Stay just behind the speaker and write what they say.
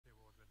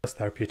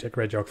Therapeutic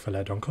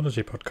Radiographer-led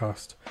Oncology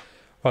podcast.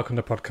 Welcome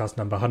to podcast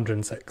number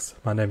 106.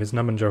 My name is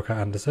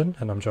Julka-Anderson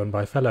and I'm joined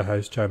by fellow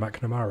host Jo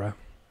McNamara.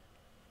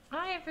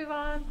 Hi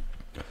everyone.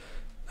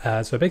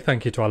 So a big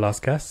thank you to our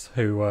last guests,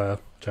 who were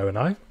Jo and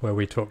I, where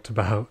we talked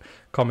about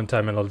common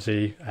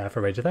terminology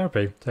for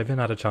radiotherapy. So if you haven't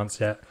had a chance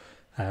yet,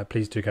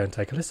 please do go and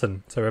take a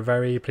listen. So we're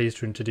very pleased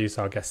to introduce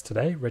our guest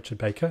today, Richard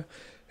Baker,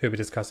 who will be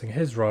discussing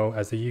his role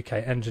as the UK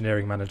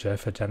Engineering Manager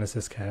for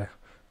Genesis Care.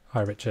 Hi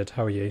Richard,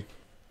 how are you?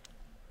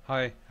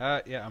 Hi,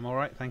 yeah, I'm all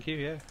right, thank you.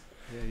 Yeah,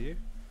 you.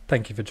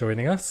 Thank you for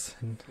joining us.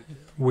 And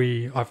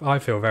I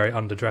feel very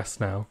underdressed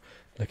now,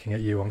 looking at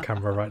you on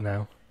camera right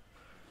now.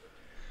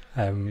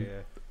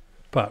 Yeah.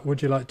 But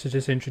would you like to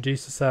just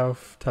introduce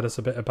yourself? Tell us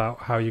a bit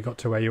about how you got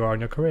to where you are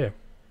in your career.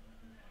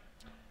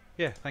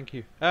 Yeah, thank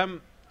you.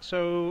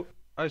 So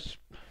I've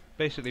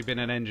basically been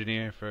an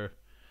engineer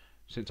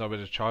since I was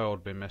a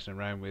child. Been messing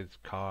around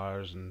with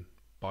cars and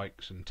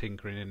bikes and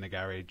tinkering in the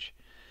garage.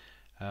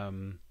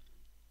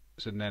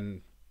 So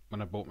then,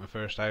 when I bought my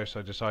first house,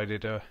 I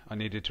decided I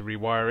needed to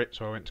rewire it.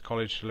 So I went to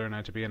college to learn how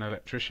to be an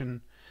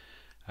electrician.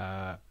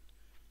 That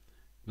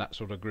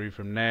sort of grew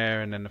from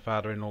there. And then the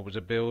father-in-law was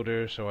a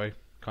builder, so I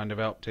kind of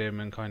helped him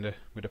and kind of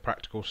with the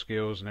practical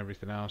skills and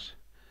everything else.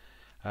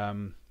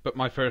 But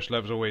my first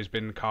love's always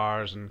been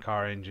cars and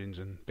car engines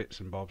and bits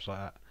and bobs like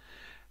that.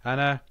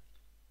 And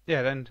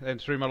yeah, then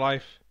through my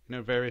life,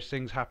 various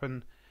things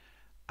happen.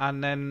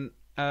 And then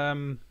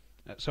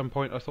at some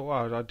point I thought,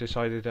 well, I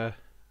decided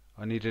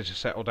I needed to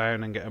settle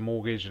down and get a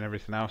mortgage and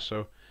everything else.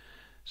 So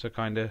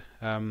kind of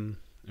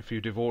a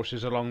few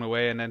divorces along the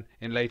way, and then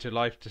in later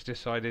life just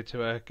decided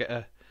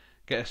to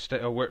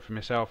work for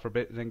myself for a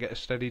bit, then get a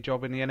steady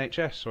job in the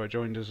NHS. So I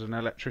joined as an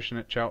electrician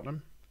at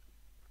Cheltenham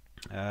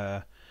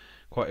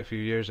quite a few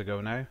years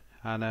ago now.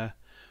 And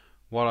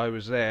while I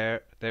was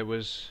there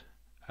was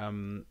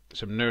some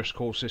nurse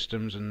call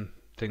systems and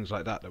things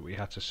like that we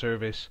had to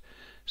service.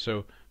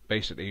 So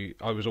basically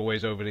I was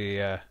always over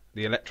the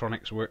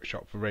electronics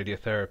workshop for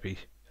radiotherapy,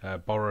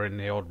 borrowing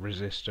the odd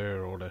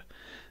resistor or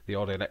the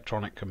odd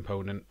electronic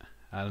component,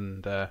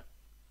 and that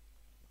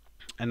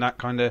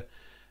kind of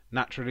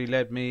naturally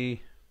led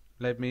me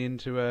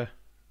into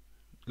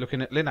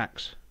looking at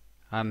Linux.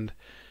 And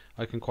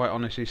I can quite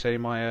honestly say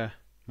my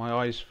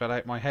eyes fell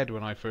out my head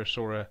when I first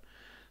saw a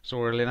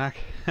Linux.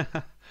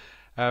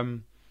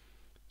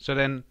 So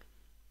then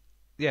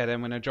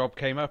when a job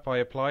came up, I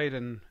applied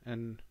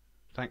and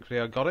thankfully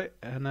I got it,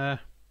 and I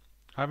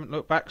haven't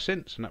looked back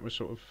since. And that was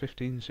sort of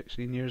 15,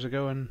 16 years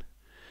ago, and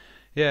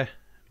yeah,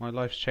 my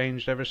life's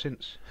changed ever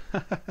since.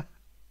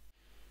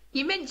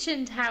 You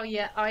mentioned how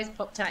your eyes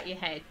popped out your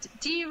head.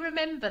 Do you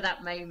remember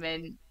that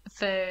moment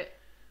for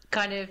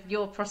kind of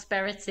your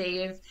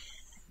prosperity of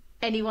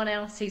anyone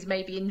else who's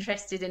maybe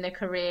interested in a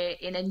career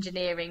in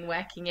engineering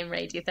working in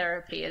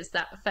radiotherapy, as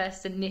that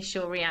first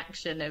initial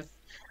reaction of,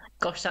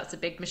 gosh, that's a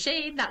big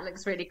machine, that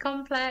looks really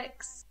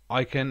complex?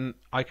 I can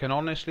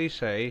honestly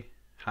say,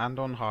 hand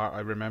on heart, I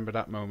remember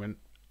that moment.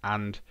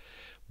 And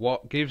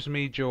what gives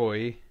me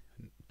joy,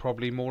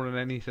 probably more than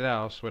anything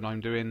else, when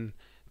I'm doing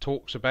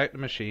talks about the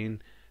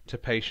machine to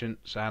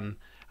patients and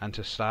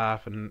to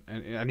staff and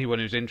anyone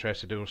who's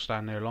interested who will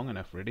stand there long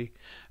enough, really,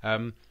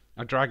 I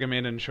drag them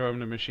in and show them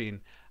the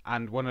machine.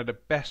 And one of the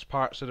best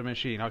parts of the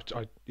machine, I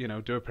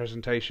do a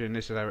presentation,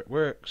 this is how it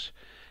works,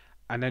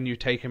 and then you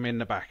take them in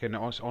the back, and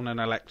on an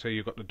Alexa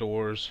you've got the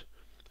doors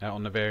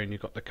on the variant,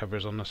 you've got the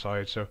covers on the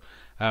side. So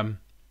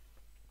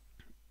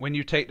when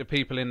you take the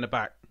people in the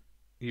back,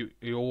 you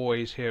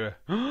always hear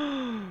a,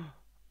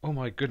 oh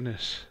my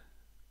goodness,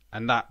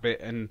 and that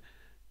bit, and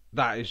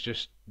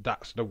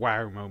that's the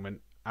wow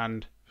moment.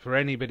 And for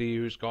anybody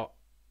who's got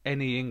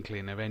any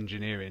inkling of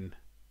engineering,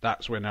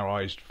 that's when their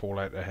eyes fall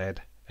out their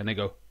head and they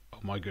go, oh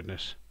my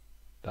goodness,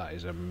 that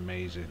is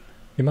amazing.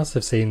 You must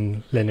have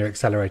seen linear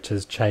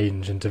accelerators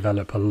change and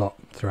develop a lot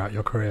throughout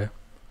your career.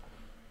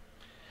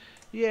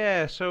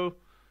 Yeah, so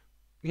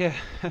yeah,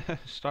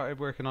 started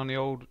working on the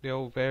old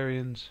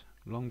variants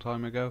a long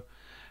time ago.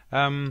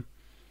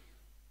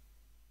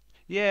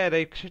 Yeah,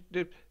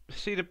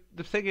 see, the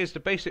thing is, the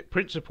basic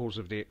principles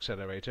of the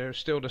accelerator are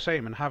still the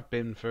same and have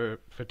been for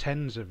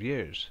tens of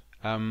years.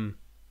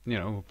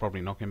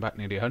 Probably knocking back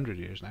nearly 100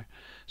 years now.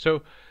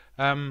 So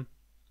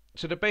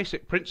the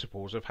basic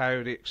principles of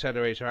how the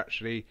accelerator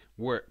actually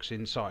works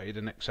inside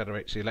and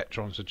accelerates the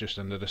electrons are just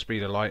under the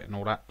speed of light and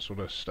all that sort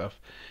of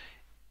stuff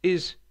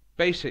is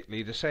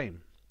basically the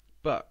same.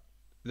 But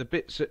the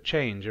bits that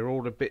change are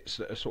all the bits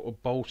that are sort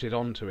of bolted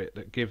onto it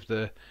that give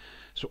the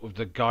sort of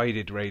the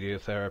guided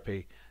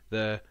radiotherapy,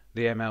 the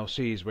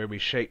MLCs, where we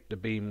shape the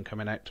beam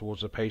coming out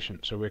towards the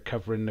patient, so we're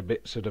covering the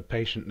bits of the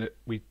patient that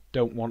we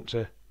don't want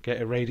to get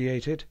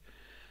irradiated.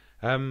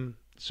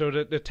 So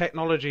the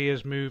technology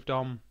has moved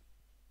on.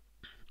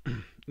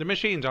 The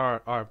machines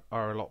are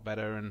a lot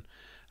better and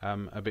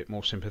a bit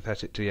more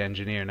sympathetic to the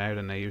engineer now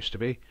than they used to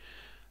be.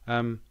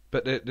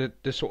 But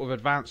the sort of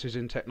advances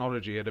in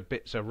technology are the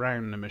bits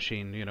around the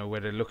machine, where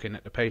they're looking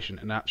at the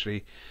patient and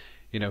actually,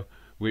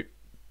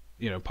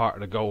 part of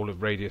the goal of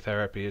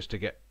radiotherapy is to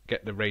get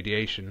the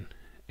radiation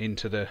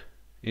into the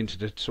into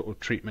the sort of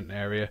treatment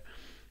area,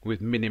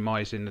 with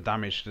minimising the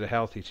damage to the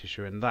healthy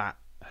tissue, and that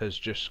has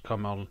just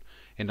come on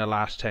in the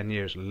last 10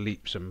 years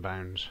leaps and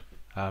bounds.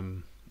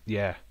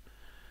 Yeah,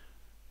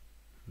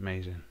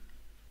 amazing.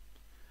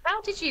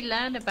 How did you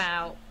learn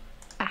about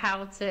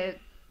how to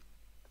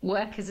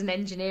work as an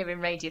engineer in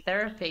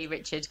radiotherapy,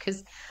 Richard?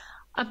 Because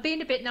I've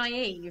been a bit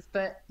naive,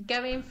 but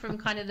going from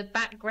kind of the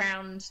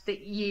background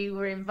that you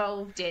were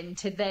involved in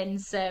to then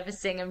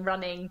servicing and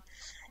running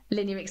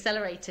linear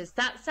accelerators,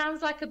 that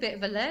sounds like a bit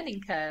of a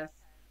learning curve.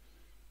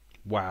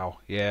 Wow,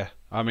 yeah.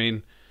 I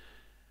mean,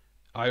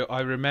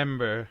 I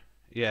remember,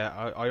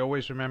 I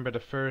always remember the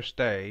first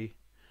day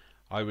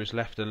I was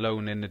left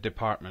alone in the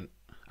department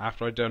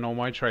after I'd done all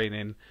my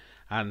training,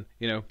 and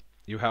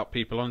you help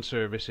people on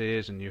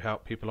services and you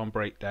help people on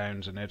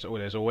breakdowns, and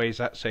there's always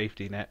that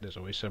safety net, there's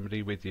always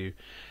somebody with you.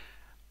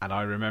 And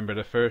I remember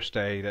the first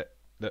day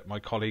that my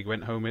colleague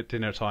went home at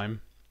dinner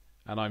time,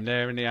 and I'm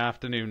there in the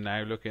afternoon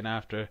now looking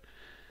after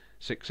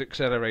 6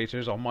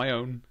 accelerators on my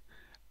own,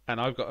 and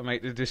I've got to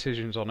make the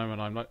decisions on them,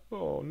 and I'm like,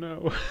 oh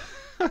no.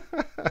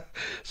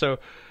 So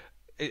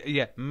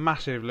yeah,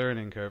 massive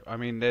learning curve. I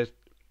mean, there's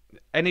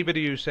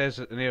anybody who says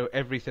that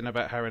everything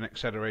about how an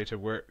accelerator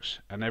works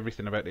and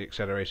everything about the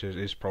accelerators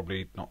is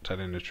probably not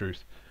telling the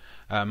truth.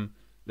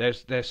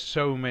 There's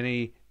so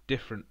many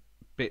different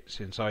bits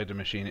inside the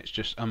machine, it's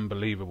just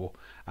unbelievable.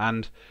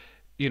 And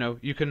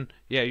you can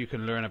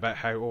learn about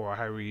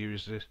how we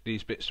use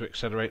these bits to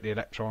accelerate the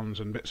electrons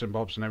and bits and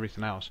bobs and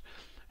everything else,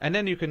 and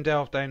then you can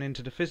delve down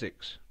into the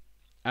physics,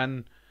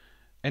 and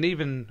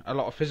even a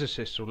lot of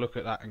physicists will look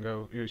at that and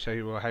go, you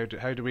say, well,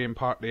 how do we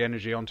impart the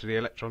energy onto the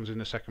electrons in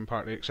the second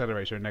part of the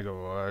accelerator? And they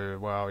go,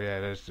 well, yeah,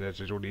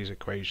 there's all these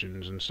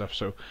equations and stuff.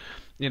 So,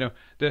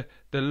 the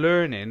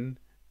learning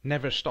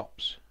never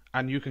stops,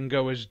 and you can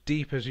go as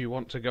deep as you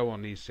want to go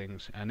on these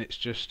things. And it's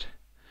just,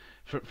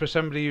 for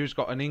somebody who's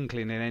got an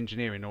inkling in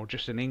engineering, or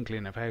just an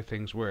inkling of how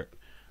things work,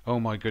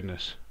 oh my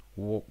goodness,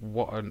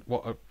 what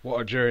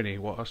a journey,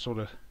 what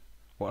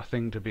a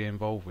thing to be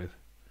involved with.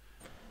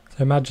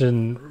 So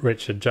imagine,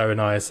 Richard, Joe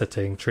and I are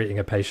sitting treating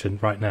a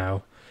patient right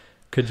now.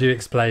 Could you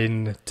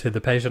explain to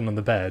the patient on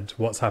the bed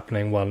what's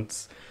happening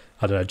once,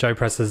 I don't know, Joe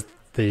presses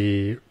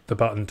the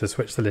button to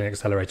switch the linear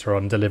accelerator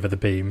on, deliver the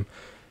beam?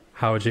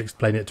 How would you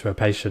explain it to a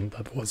patient,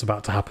 that what's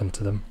about to happen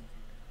to them?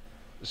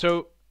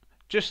 So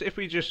if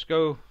we just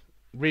go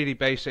really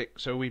basic,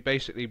 so we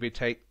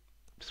take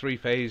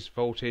 3-phase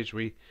voltage,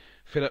 we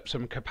fill up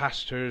some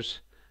capacitors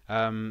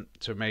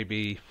to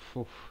maybe...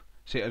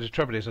 See, the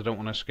trouble is I don't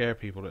want to scare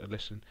people that are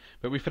listening,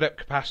 but we fit up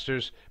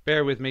capacitors.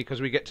 Bear with me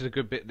because we get to the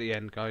good bit at the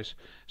end, guys.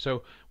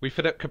 So we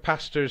fit up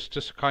capacitors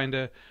to kind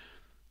of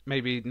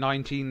maybe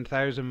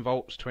 19,000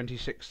 volts,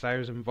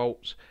 26,000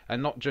 volts,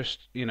 and not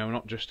just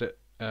at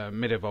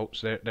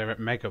millivolts. They're at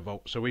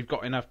megavolts. So we've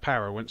got enough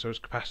power once those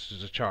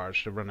capacitors are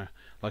charged to run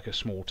like a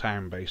small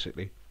town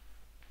basically,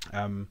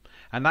 and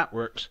that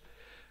works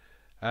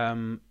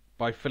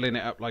by filling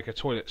it up like a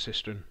toilet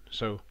cistern.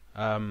 So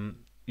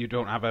you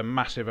don't have a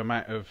massive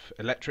amount of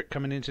electric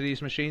coming into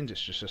these machines,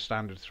 it's just a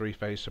standard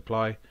 3-phase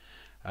supply,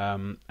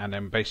 and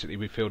then basically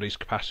we fill these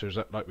capacitors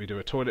up like we do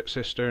a toilet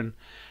cistern,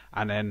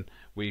 and then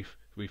we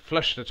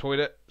flush the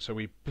toilet, so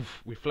we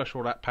flush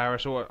all that power.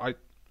 So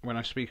when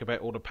I speak about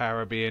all the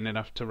power being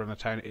enough to run a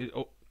town,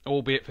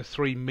 albeit for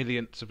 3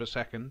 millionths of a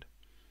second,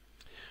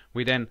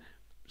 we then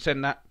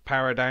send that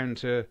power down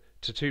to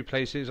 2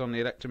 places on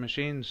the electro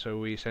machine. So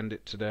we send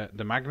it to the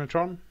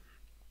magnetron,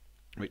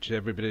 which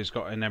everybody's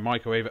got in their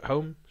microwave at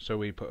home. So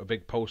we put a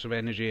big pulse of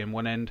energy in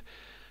one end,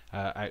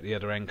 out the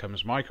other end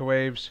comes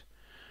microwaves,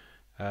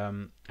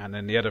 and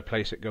then the other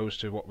place it goes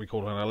to what we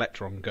call an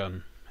electron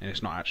gun, and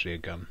it's not actually a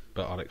gun,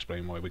 but I'll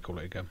explain why we call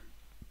it a gun.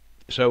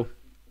 So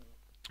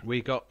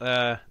we got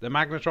the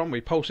magnetron, we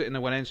pulse it in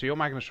the one end. So your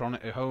magnetron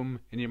at home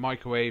in your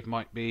microwave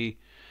might be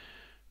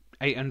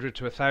 800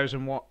 to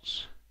 1,000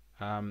 watts.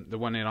 The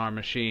one in our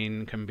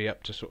machine can be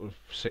up to sort of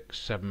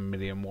 6-7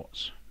 million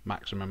watts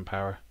maximum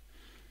power.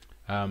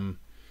 And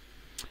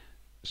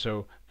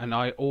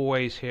I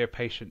always hear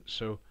patients,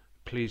 so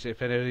please, if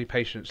there are any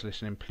patients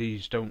listening,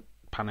 please don't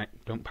panic,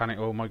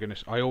 oh my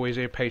goodness. I always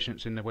hear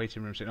patients in the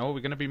waiting room saying, oh, we're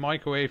going to be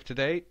microwave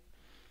today,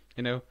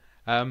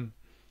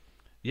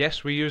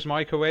 yes, we use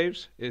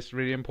microwaves, it's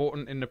really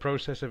important in the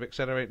process of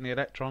accelerating the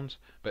electrons,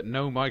 but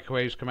no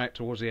microwaves come out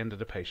towards the end of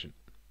the patient.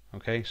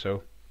 Okay,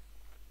 so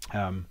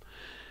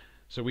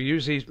we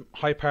use these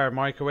high power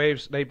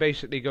microwaves. They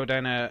basically go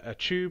down a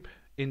tube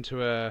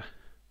into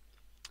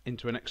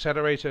an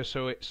accelerator.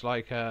 So it's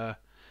like the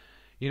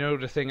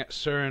thing at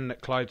CERN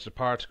that collides the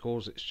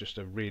particles, it's just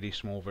a really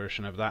small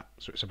version of that.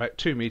 So it's about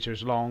 2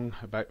 meters long,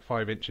 about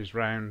 5 inches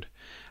round,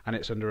 and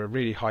it's under a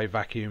really high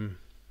vacuum,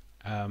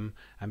 and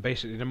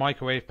basically the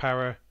microwave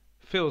power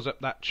fills up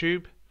that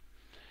tube,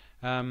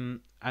 and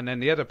then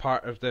the other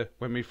part of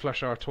when we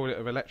flush our toilet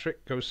of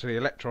electric goes to the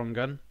electron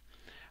gun,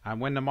 and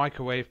when the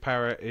microwave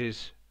power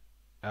is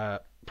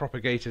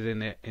propagated in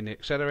the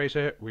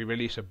accelerator, we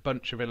release a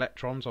bunch of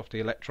electrons off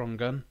the electron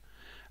gun.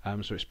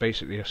 So it's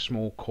basically a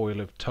small coil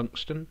of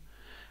tungsten,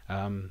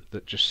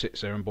 that just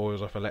sits there and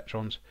boils off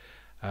electrons.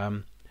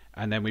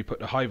 And then we put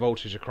the high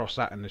voltage across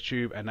that in the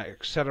tube, and that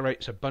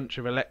accelerates a bunch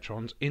of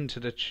electrons into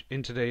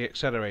the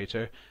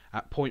accelerator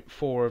at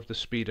 0.4 of the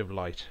speed of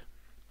light.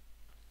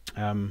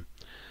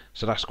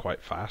 So that's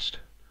quite fast.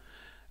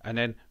 And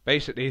then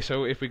basically,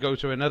 so if we go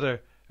to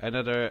another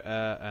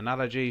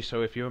analogy,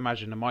 so if you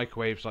imagine the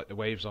microwaves like the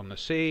waves on the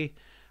sea,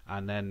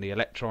 and then the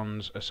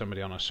electrons are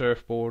somebody on a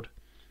surfboard.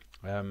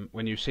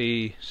 When you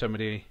see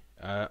somebody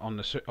on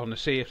the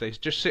sea, if they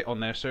just sit on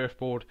their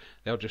surfboard,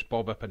 they'll just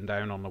bob up and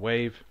down on the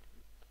wave.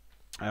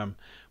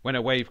 When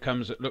a wave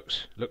comes that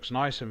looks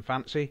nice and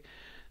fancy,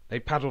 they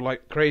paddle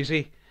like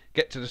crazy,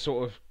 get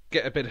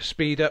a bit of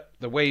speed up,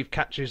 the wave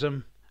catches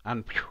them,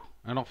 and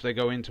off they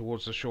go in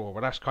towards the shore.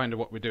 Well, that's kind of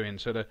what we're doing.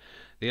 So the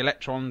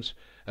electrons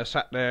are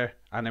sat there,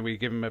 and then we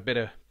give them a bit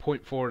of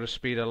 0.4 of the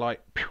speed of light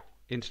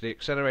into the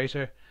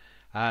accelerator,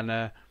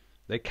 and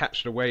they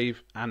catch the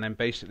wave, and then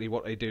basically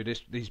what they do,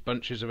 these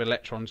bunches of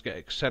electrons get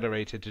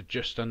accelerated to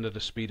just under the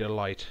speed of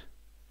light.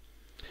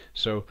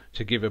 So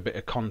to give a bit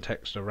of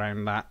context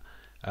around that,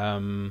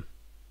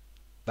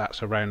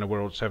 that's around the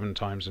world 7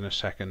 times in a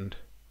second,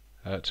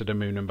 to the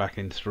moon and back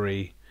in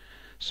 3.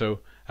 So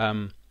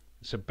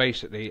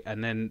basically,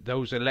 and then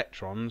those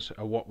electrons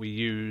are what we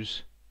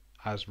use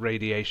as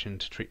radiation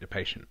to treat the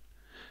patient.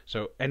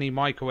 So any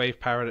microwave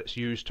power that's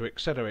used to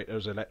accelerate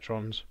those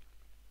electrons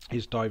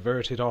is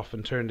diverted off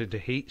and turned into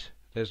heat.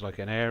 There's like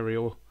an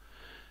aerial,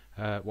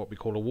 what we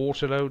call a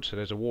water load, so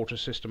there's a water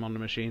system on the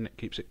machine that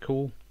keeps it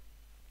cool.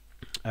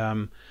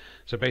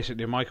 So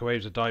basically the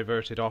microwaves are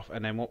diverted off,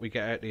 and then what we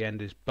get at the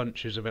end is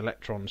bunches of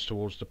electrons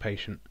towards the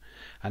patient,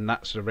 and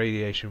that's the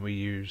radiation we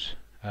use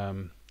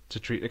to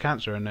treat the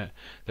cancer. And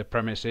the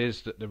premise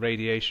is that the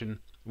radiation,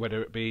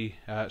 whether it be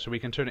so we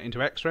can turn it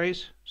into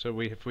X-rays. So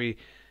if we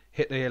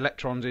hit the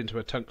electrons into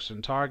a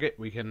tungsten target,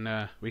 we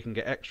can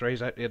get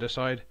X-rays out the other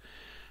side.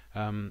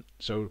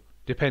 So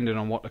depending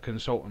on what the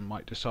consultant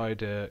might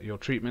decide your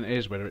treatment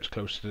is, whether it's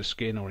close to the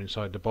skin or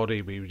inside the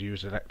body, we would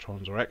use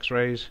electrons or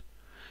X-rays.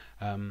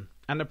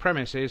 And the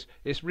premise is,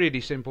 it's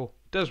really simple,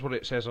 does what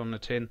it says on the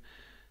tin.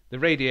 The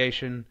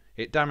radiation,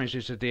 it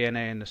damages the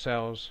DNA in the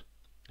cells.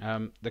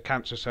 The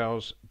cancer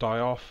cells die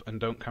off and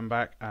don't come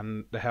back,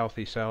 and the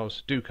healthy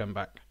cells do come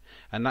back.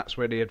 And that's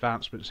where the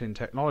advancements in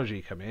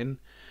technology come in,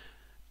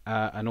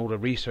 and all the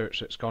research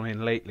that's gone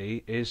in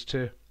lately is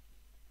to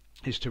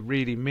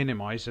really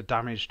minimize the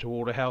damage to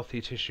all the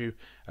healthy tissue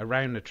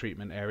around the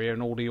treatment area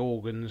and all the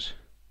organs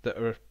that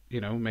are,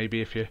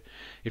 maybe if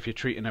you're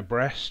treating a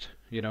breast,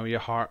 your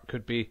heart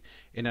could be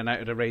in and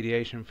out of the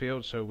radiation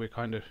field. So we're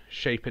kind of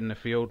shaping the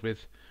field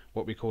with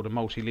what we call the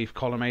multi-leaf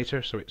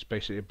collimator. So it's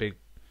basically a big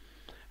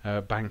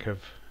bank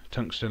of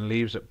tungsten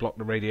leaves that block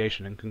the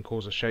radiation and can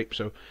cause a shape.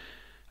 So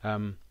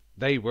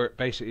they work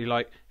basically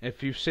like,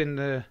 if you've seen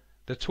the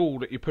tool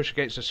that you push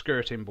against a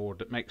skirting board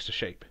that makes the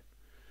shape.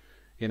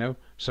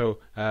 So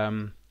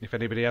if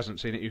anybody hasn't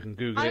seen it, you can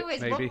Google it. I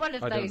always want one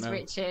of those,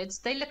 Richard.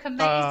 They look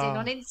amazing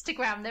on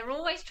Instagram. They're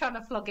always trying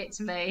to flog it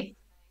to me.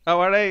 Oh,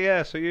 are they?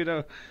 Yeah. So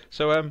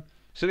so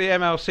the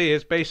MLC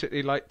is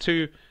basically like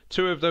two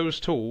of those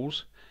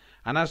tools,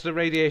 and as the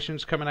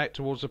radiation's coming out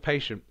towards the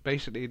patient,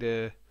 basically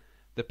the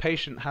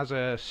patient has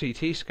a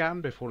CT scan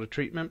before the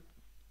treatment,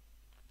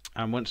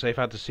 and once they've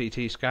had the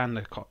CT scan,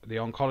 the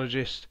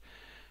oncologist,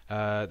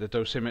 the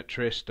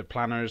dosimetrist, the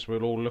planners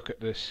will all look at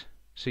this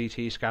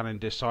CT scan and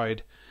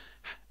decide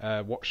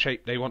what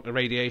shape they want the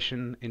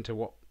radiation into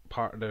what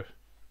part of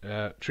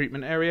the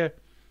treatment area,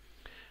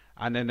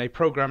 and then they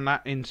program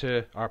that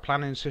into our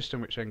planning system,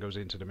 which then goes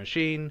into the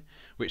machine,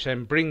 which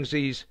then brings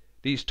these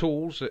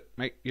tools that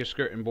make your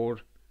skirting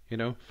board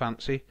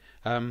fancy,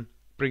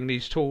 bring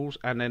these tools,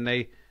 and then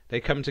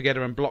they come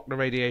together and block the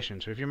radiation.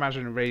 So if you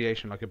imagine a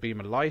radiation like a beam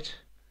of light,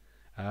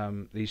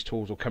 these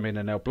tools will come in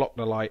and they'll block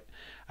the light,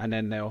 and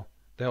then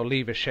they'll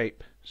leave a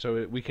shape.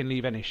 So we can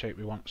leave any shape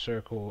we want,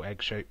 circle,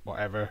 egg shape,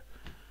 whatever,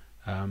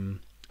 and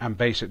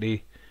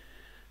basically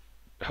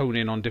hone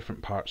in on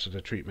different parts of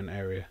the treatment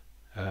area.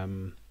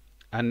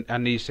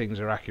 And these things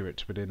are accurate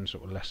to within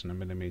sort of less than a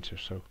millimeter.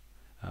 So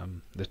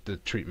the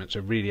treatments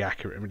are really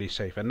accurate and really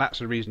safe. And that's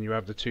the reason you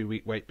have the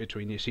 2-week wait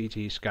between your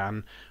CT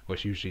scan, or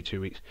it's usually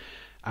 2 weeks,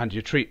 and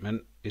your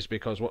treatment, is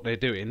because what they're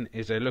doing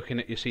is they're looking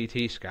at your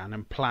CT scan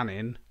and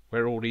planning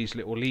where all these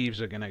little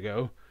leaves are going to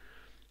go,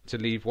 to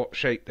leave what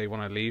shape they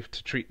want to leave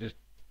to treat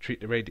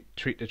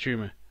the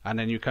tumour. And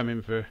then you come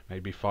in for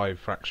maybe 5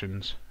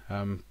 fractions.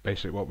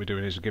 Basically what we're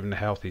doing is giving the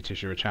healthy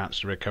tissue a chance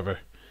to recover,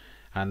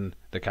 and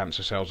the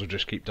cancer cells will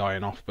just keep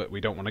dying off, but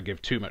we don't want to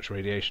give too much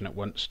radiation at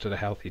once to the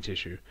healthy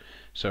tissue.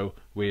 So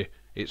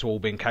it's all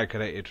been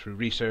calculated through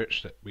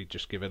research that we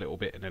just give a little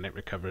bit and then it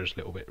recovers,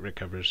 little bit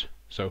recovers.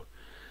 So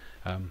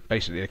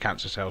basically the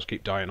cancer cells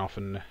keep dying off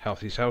and the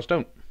healthy cells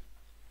don't,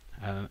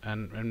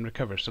 and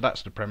recover. So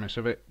that's the premise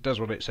of it. Does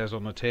what it says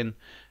on the tin.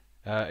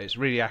 It's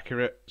really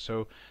accurate.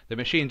 So the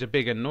machines are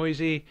big and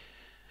noisy.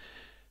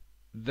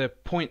 The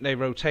point they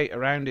rotate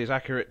around is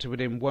accurate to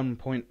within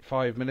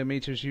 1.5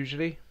 millimeters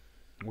usually.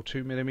 or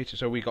 2 millimeters.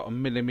 So we got a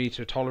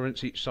millimeter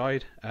tolerance each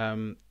side.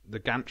 The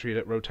gantry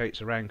that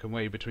rotates around can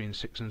weigh between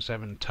 6 and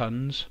 7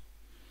 tons.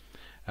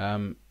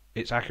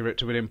 It's accurate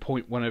to within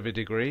 0.1 of a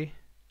degree.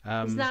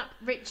 Is that,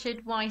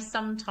 Richard, why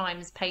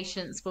sometimes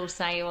patients will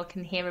say, "Oh, I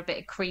can hear a bit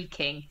of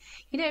creaking"?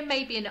 You know,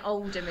 maybe an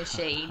older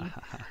machine.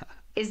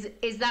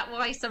 Is that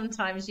why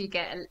sometimes you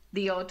get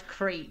the odd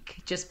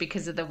creak just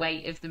because of the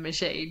weight of the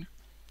machine?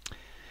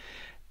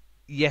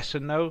 Yes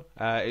and no.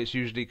 It's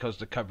usually because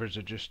the covers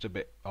are just a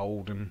bit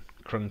old and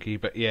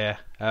crunky. But yeah,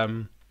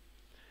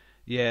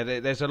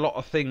 there's a lot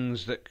of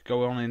things that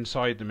go on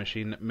inside the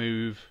machine that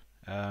move,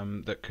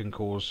 that can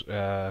cause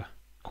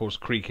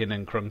creaking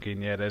and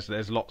crunking. Yeah,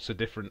 there's lots of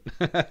different.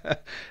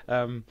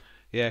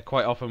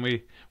 Quite often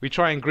we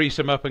try and grease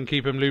them up and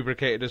keep them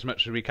lubricated as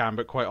much as we can,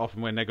 but quite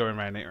often when they're going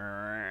around it,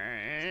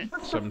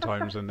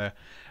 sometimes and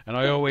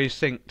I always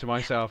think to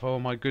myself, oh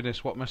my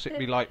goodness, what must it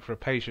be like for a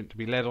patient to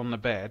be led on the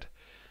bed,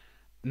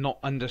 not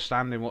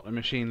understanding what the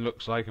machine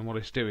looks like and what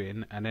it's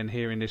doing, and then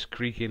hearing this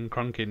creaking,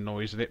 crunking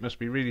noise, and it must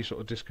be really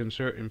sort of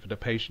disconcerting for the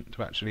patient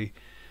to actually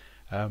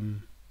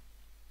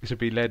to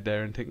be led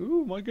there and think,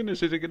 oh my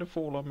goodness, is it going to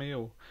fall on me?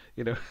 Or,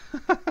 you know,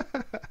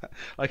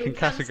 I can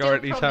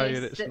categorically tell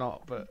you that it's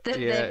not, but that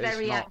yeah, they're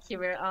very it's not.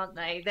 accurate, aren't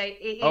they?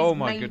 It is Oh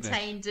my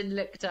maintained and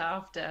looked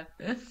after.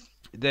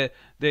 So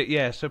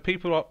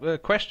the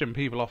question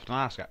people often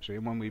ask, actually,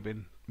 and one we've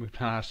been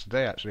asked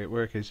today actually at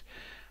work is,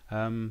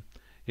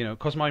 you know,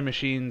 because my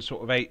machine's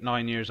sort of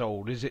 8-9 years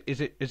old, is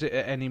it at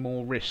any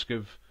more risk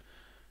of,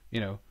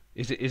 you know,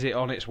 is it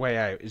on its way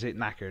out? Is it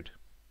knackered?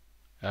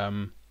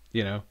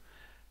 You know,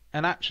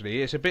 and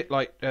actually, it's a bit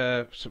like,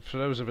 for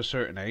those of a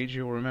certain age,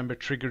 you'll remember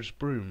Trigger's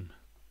broom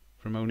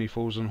from Only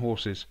Fools and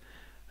Horses.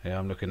 Yeah,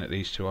 I'm looking at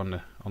these two on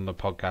the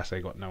podcast.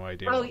 They got no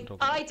idea. Oh, what I'm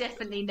talking I about.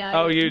 Definitely know.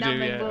 Oh, you do,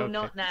 Norman yeah. will Okay.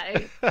 not know.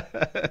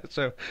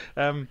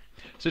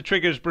 So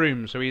Trigger's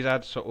broom. So he's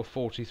had sort of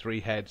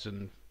 43 heads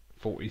and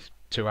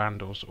 42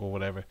 handles or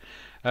whatever.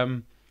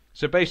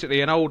 So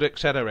basically, an old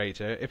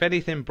accelerator. If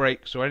anything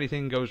breaks or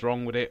anything goes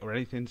wrong with it or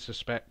anything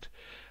suspect,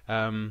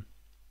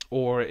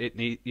 or it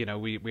need, you know,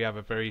 we have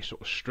a very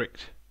sort of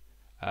strict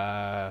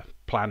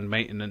planned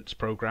maintenance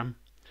program.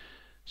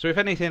 So if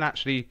anything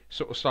actually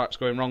sort of starts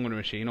going wrong with the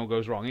machine or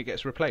goes wrong, it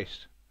gets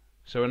replaced.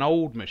 So an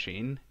old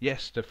machine,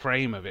 yes, the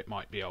frame of it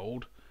might be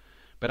old,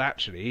 but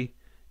actually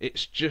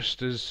it's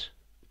just as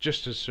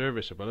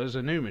serviceable as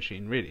a new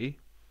machine, really,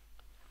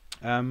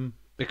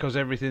 because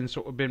everything's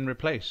sort of been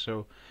replaced.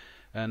 So,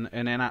 and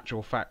in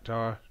actual fact,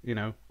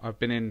 I've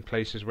been in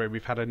places where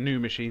we've had a new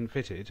machine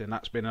fitted, and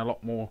that's been a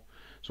lot more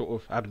sort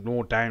of had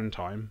more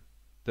downtime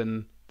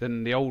than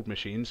the old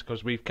machines,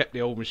 because we've kept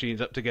the old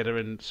machines up together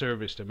and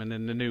serviced them, and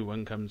then the new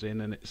one comes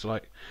in and it's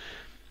like,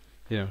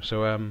 you know,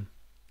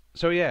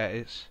 so yeah,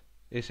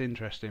 it's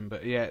interesting.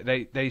 But yeah,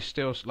 they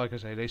still, like I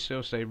say, they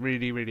still stay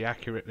really, really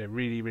accurate. They're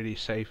really, really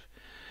safe.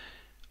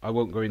 I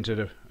won't go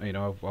into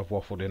I've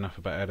waffled enough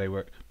about how they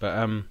work,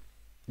 but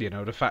you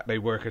know, the fact they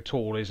work at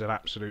all is an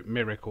absolute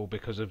miracle,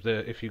 because of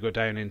if you go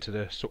down into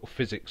the sort of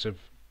physics of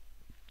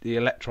the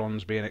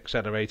electrons being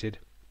accelerated.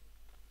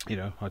 You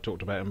know, I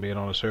talked about them being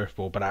on a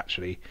surfboard, but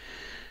actually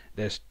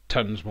there's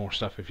tons more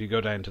stuff. If you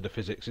go down to the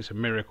physics, it's a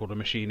miracle the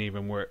machine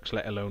even works,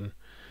 let alone,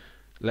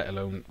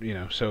 you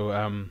know. So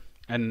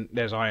and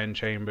there's ion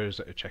chambers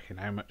that are checking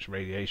how much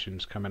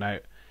radiation's coming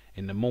out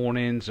in the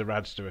mornings. The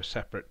rads do a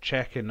separate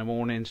check in the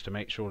mornings to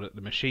make sure that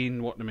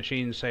what the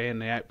machine's saying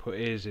the output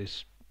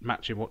is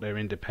matching what their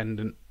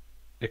independent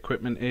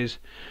equipment is.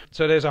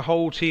 So there's a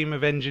whole team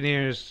of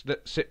engineers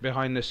that sit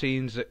behind the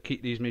scenes that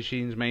keep these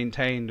machines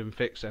maintained and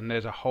fixed, and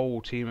there's a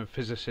whole team of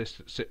physicists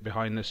that sit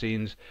behind the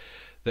scenes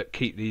that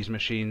keep these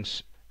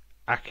machines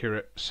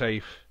accurate,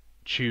 safe,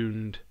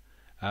 tuned.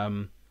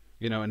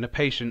 You know, and the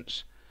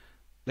patients,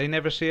 they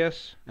never see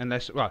us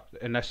unless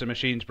the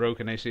machine's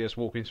broken. They see us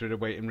walking through the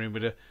waiting room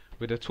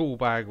with a tool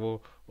bag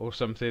or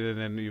something, and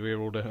then you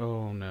hear all the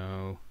oh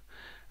no.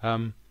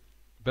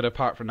 But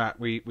apart from that,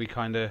 we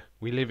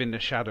live in the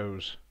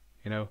shadows,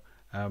 you know,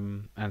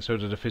 and so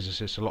do the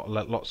physicists.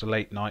 Lots of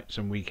late nights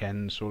and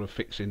weekends, sort of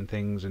fixing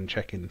things and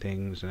checking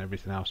things and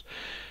everything else.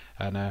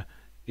 And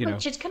you know,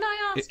 Richard, can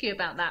I ask you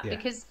about that? Yeah.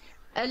 Because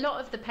a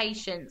lot of the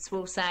patients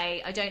will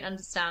say, "I don't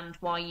understand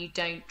why you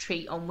don't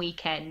treat on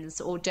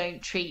weekends or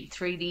don't treat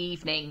through the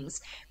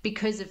evenings,"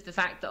 because of the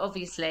fact that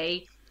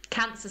obviously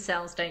cancer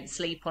cells don't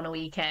sleep on a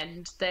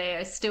weekend; they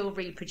are still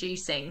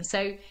reproducing.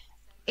 So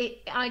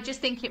I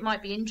just think it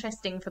might be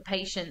interesting for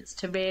patients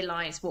to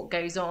realise what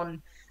goes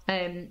on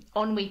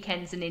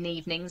weekends and in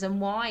evenings,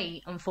 and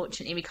why,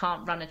 unfortunately, we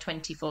can't run a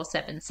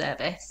 24/7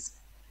 service.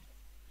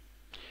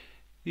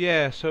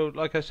 Yeah, so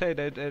like I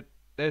said,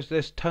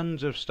 there's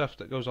tons of stuff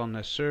that goes on.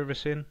 There's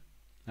servicing,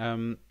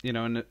 you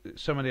know, and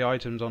some of the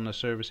items on the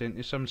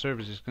servicing, some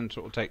services can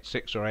sort of take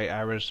 6 or 8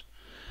 hours,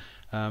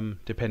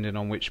 depending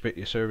on which bit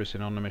you're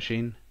servicing on the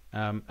machine.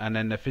 And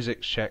then the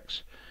physics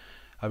checks,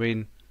 I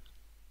mean,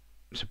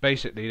 so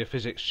basically the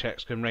physics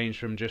checks can range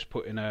from just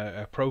putting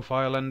a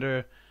profiler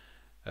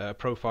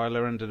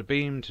under the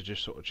beam to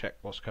just sort of check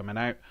what's coming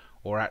out,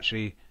 or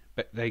actually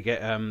but they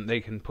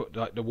can put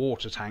like the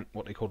water tank,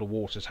 what they call the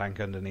water tank,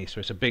 underneath. So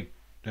it's a big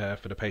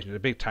for the patient, a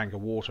big tank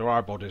of water.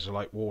 Our bodies are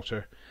like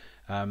water,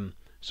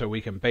 so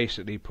we can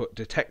basically put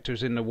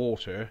detectors in the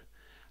water,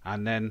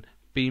 and then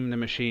beam the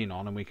machine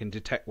on, and we can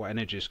detect what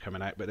energy is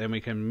coming out. But then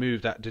we can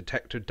move that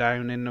detector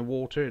down in the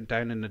water,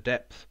 down in the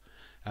depth,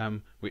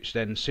 which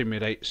then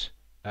simulates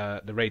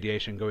the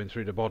radiation going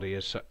through the body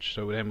as such.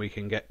 So then we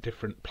can get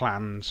different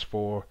plans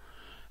for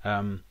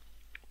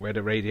where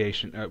the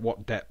radiation, at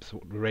what depth,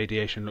 what the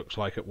radiation looks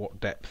like at what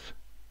depth,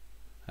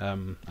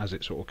 as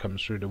it sort of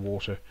comes through the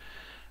water.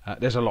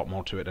 There's a lot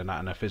more to it than that,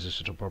 and a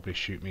physicist will probably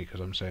shoot me because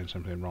I'm saying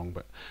something wrong.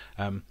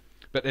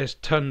 But there's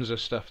tons of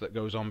stuff that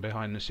goes on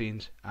behind the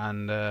scenes,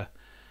 and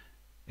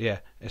yeah,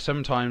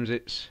 sometimes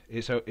it's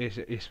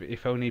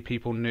if only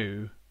people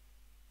knew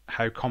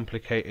how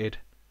complicated,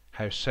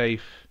 how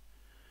safe,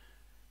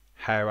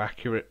 how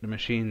accurate the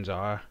machines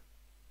are.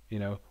 You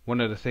know, one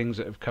of the things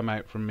that have come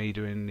out from me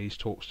doing these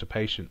talks to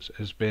patients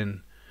has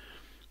been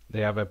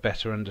they have a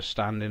better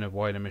understanding of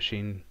why the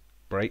machine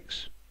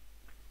breaks.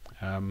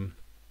 You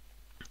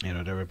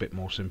know, they're a bit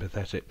more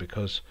sympathetic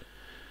because,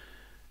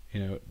 you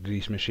know,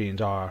 these machines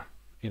are,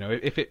 you know,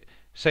 if it,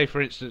 say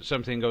for instance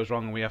something goes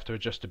wrong and we have to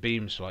adjust the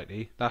beam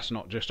slightly, that's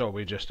not just, oh,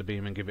 we adjust the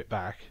beam and give it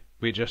back.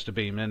 We adjust the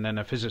beam and then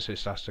a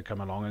physicist has to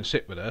come along and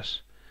sit with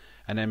us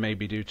and then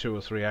maybe do 2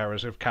 or 3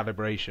 hours of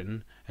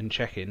calibration and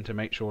check-in to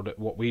make sure that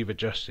what we've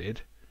adjusted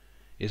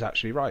is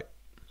actually right.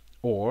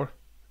 Or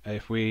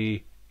if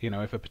we, you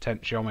know, if a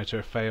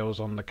potentiometer fails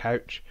on the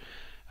couch,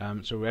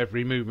 so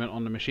every movement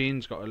on the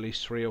machine's got at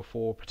least 3 or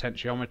 4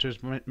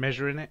 potentiometers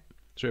measuring it.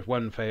 So if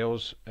one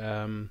fails,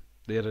 the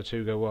other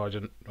two go, well,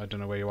 I don't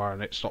know where you are,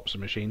 and it stops the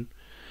machine.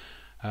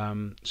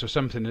 So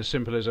something as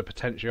simple as a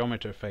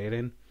potentiometer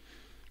failing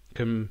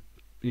can,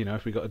 you know,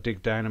 if we got to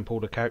dig down and pull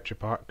the couch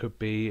apart, could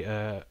be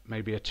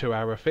maybe a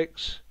 2-hour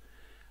fix,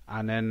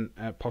 and then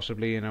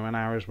possibly, you know, an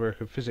hour's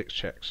worth of physics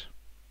checks.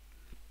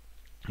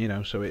 You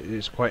know, so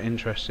it's quite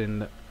interesting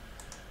that,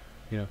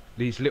 you know,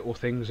 these little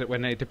things that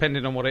when they,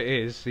 depending on what it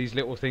is, these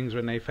little things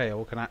when they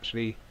fail can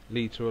actually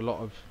lead to a lot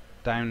of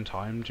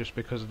downtime just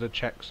because of the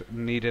checks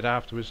needed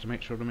afterwards to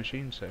make sure the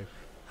machine's safe.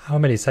 How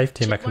many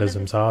safety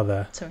mechanisms are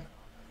there? Sorry.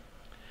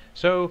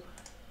 So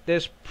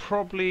there's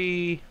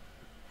probably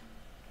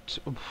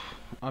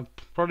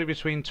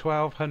between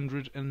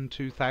 1,200 and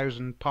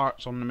 2,000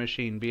 parts on the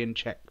machine being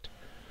checked.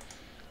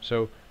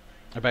 So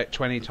about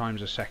 20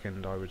 times a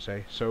second, I would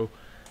say. So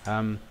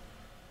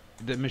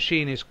the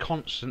machine is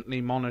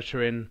constantly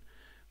monitoring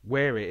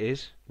where it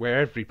is, where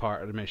every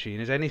part of the machine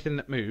is. Anything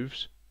that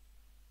moves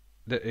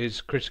that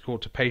is critical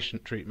to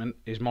patient treatment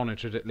is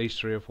monitored at least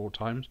 3 or 4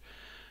 times.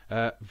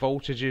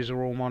 Voltages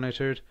are all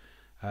monitored,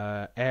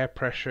 air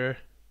pressure,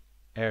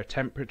 air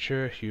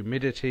temperature,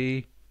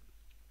 humidity,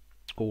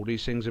 all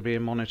these things are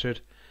being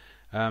monitored.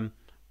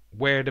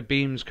 Where the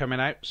beam's coming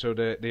out, so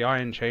the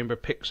ion chamber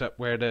picks up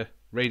where the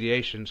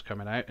radiation's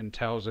coming out and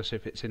tells us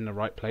if it's in the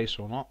right place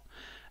or not.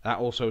 That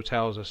also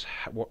tells us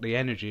what the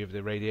energy of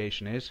the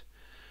radiation is.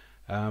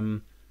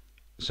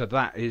 So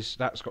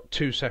that's got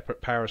 2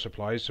 separate power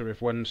supplies. So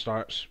if one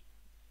starts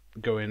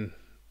going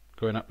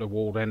up the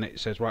wall, then it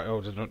says, right,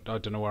 oh, I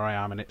don't know where I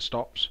am, and it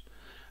stops.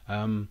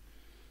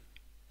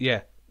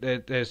 Yeah,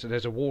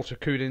 there's a water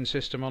cooling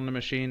system on the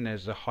machine.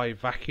 There's a high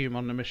vacuum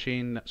on the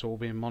machine. That's all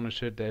being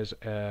monitored. There's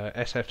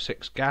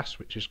SF6 gas,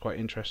 which is quite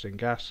interesting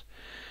gas,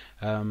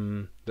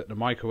 that the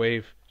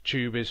microwave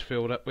tube is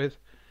filled up with.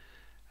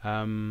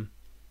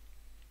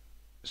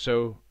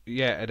 So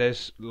yeah,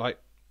 there's like,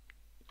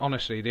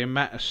 honestly, the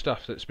amount of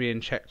stuff that's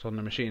being checked on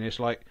the machine is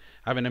like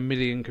having 1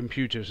 million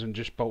computers and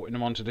just bolting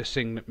them onto this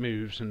thing that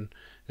moves and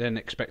then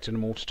expecting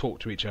them all to talk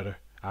to each other.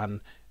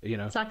 And, you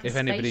know, It's like if a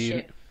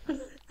anybody...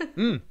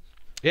 spaceship.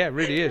 Yeah, it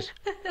really is.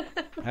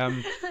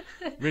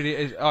 Really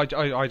is. I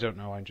don't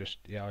know.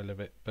 I love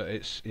it. But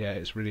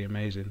it's really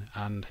amazing.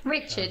 And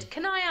Richard,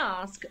 can I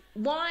ask,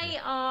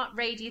 why are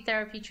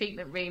radiotherapy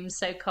treatment rooms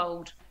so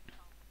cold?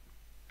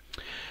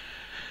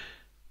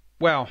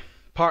 well,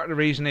 part of the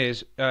reason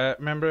is,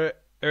 remember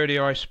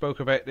earlier I spoke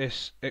about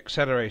this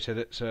accelerator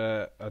that's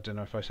I don't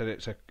know if I said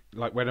it's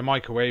like where the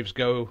microwaves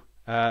go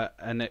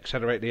and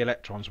accelerate the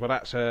electrons. Well,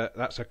 that's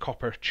a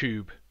copper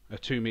tube, a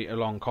 2-meter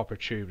long copper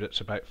tube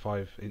that's about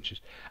 5 inches,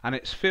 and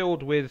it's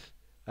filled with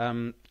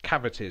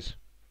cavities.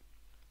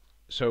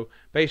 So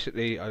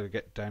basically, I'll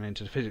get down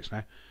into the physics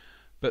now,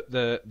 but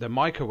the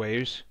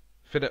microwaves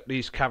fill up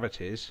these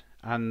cavities,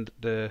 and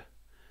the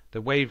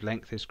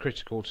wavelength is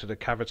critical to the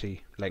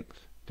cavity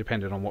length,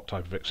 depending on what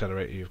type of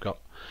accelerator you've got.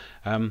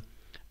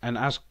 And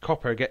as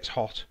copper gets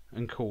hot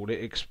and cooled,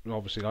 it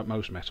obviously, like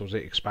most metals,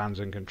 it expands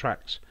and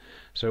contracts.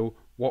 So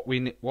what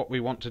we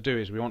want to do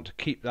is we want to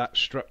keep that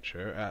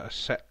structure at a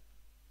set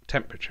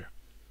temperature.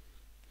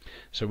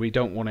 So we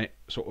don't want it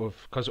sort of,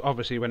 because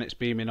obviously when it's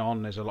beaming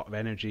on, there's a lot of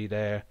energy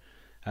there.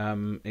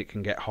 It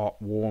can get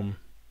hot, warm.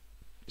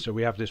 So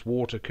we have this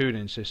water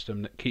cooling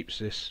system that keeps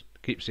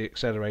the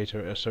accelerator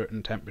at a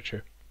certain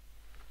temperature.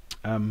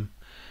 And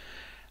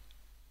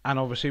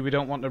obviously we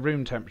don't want the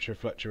room temperature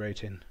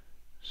fluctuating.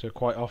 So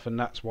quite often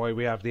that's why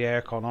we have the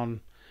aircon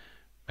on,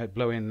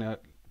 blowing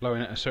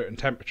at a certain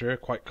temperature,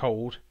 quite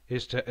cold,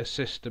 is to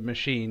assist the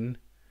machine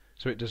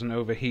so it doesn't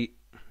overheat.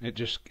 It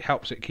just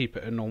helps it keep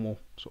at a normal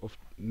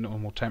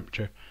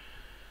temperature.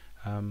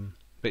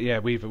 But yeah,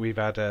 we've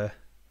had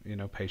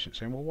patients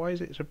saying, well, why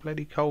is it so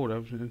bloody cold?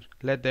 I've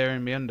led there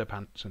in my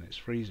underpants and it's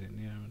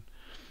freezing,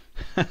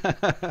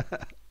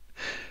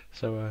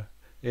 So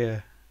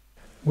yeah.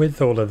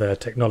 With all of the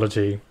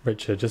technology,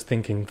 Richard, just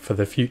thinking for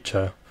the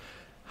future,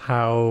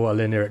 how are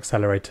linear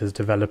accelerators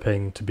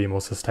developing to be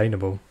more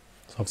sustainable?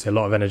 So obviously a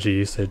lot of energy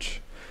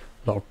usage,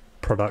 a lot of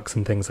products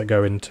and things that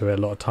go into it,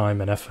 a lot of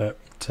time and effort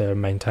to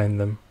maintain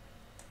them.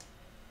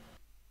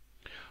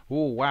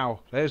 Oh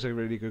wow, there's a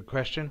really good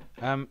question.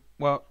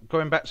 Well,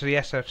 going back to the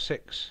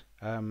SF6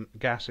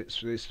 gas,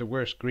 it's the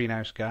worst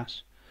greenhouse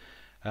gas.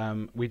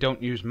 We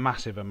don't use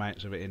massive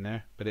amounts of it in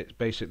there, but it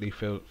basically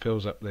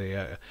fills up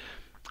the.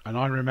 And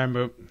I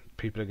remember,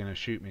 people are going to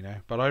shoot me now,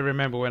 but I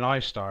remember when I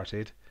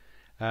started,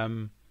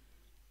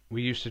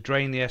 we used to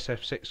drain the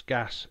SF6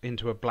 gas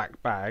into a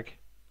black bag,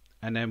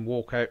 and then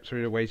walk out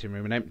through the waiting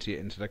room and empty it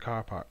into the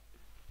car park.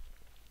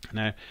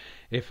 Now,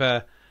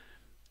 I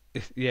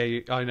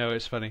know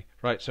it's funny,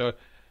 right? So,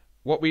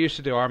 what we used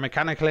to do, our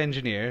mechanical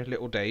engineer,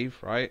 little Dave,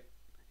 right?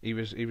 He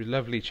was a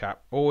lovely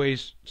chap.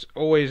 Always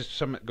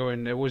something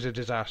going. There was a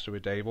disaster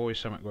with Dave. Always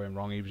something going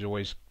wrong. He was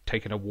always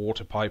taking a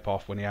water pipe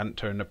off when he hadn't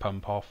turned the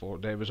pump off, or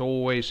there was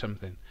always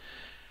something.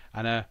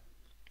 And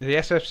the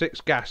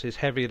SF6 gas is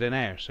heavier than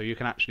air, so you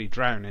can actually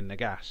drown in the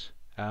gas.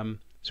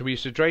 So we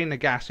used to drain the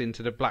gas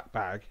into the black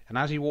bag, and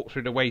as you walk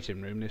through the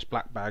waiting room, this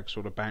black bag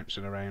sort of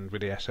bouncing around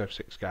with the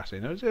SF6 gas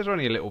in. There's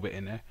only a little bit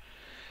in there.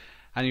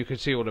 And you could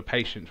see all the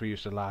patients. We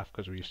used to laugh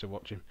because we used to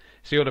watch him.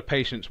 See all the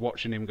patients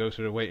watching him go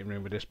through the waiting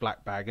room with this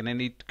black bag, and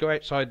then he'd go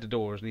outside the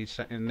doors,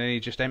 and then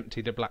he'd just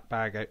empty the black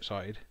bag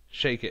outside,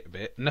 shake it a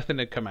bit, nothing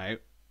had come out,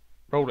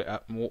 roll it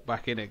up, and walk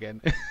back in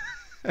again.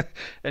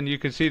 And you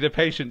could see the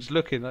patients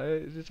looking like,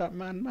 is that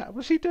man mad?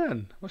 What's he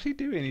done? What's he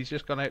doing? He's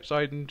just gone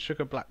outside and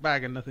shook a black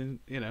bag and nothing,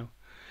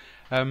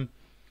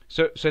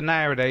 So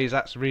nowadays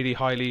that's really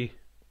highly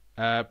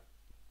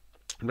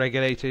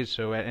regulated.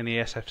 So any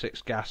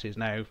SF6 gas is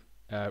now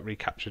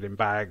recaptured in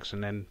bags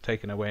and then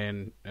taken away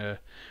and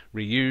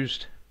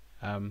reused.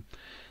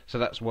 So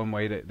that's one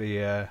way that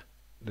the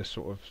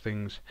sort of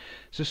things.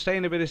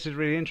 Sustainability is a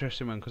really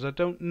interesting one, because I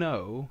don't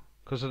know,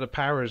 because of the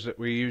powers that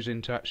we're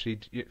using to actually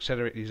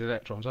accelerate these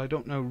electrons, I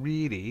don't know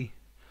really,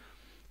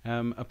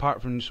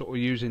 apart from sort of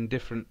using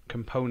different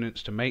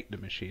components to make the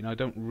machine, I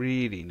don't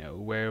really know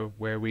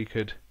where we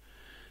could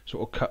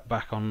sort of cut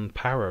back on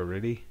power,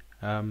 really.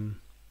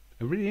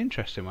 A really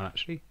interesting one,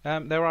 actually.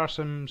 There are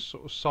some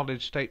sort of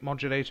solid state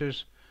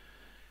modulators,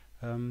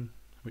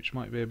 which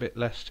might be a bit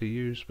less to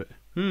use, but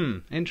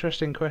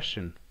interesting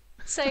question.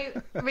 So,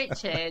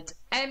 Richard,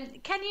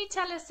 can you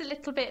tell us a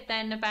little bit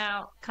then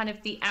about kind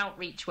of the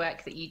outreach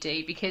work that you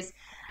do? Because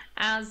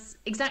as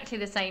exactly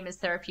the same as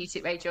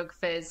therapeutic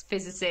radiographers,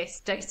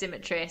 physicists,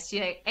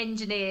 dosimetrists,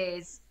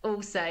 engineers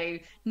also,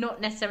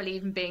 not necessarily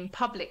even being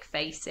public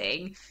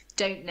facing,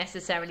 don't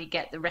necessarily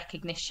get the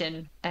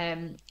recognition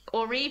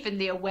or even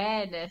the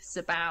awareness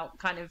about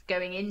kind of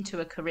going into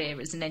a career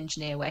as an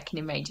engineer working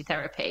in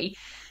radiotherapy.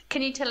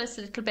 Can you tell us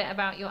a little bit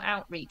about your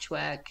outreach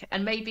work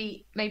and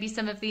maybe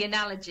some of the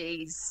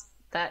analogies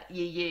that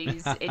you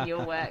use in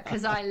your work?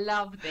 Because I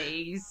love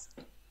these.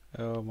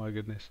 Oh my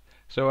goodness.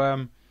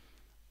 So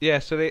yeah,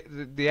 so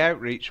the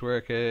outreach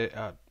work,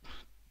 I've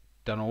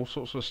done all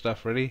sorts of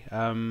stuff really.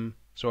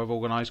 So I've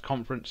organised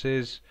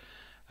conferences.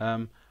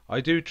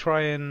 I do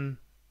try and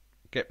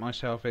get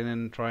myself in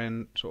and try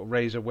and sort of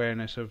raise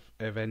awareness of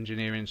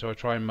engineering. So I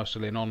try and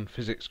muscle in on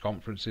physics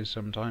conferences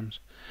sometimes.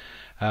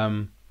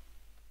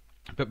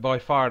 But by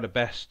far the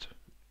best,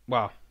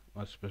 well,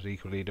 I suppose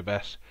equally the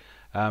best,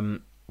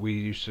 we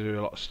used to do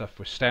a lot of stuff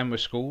with STEM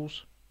with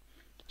schools.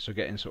 So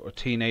getting sort of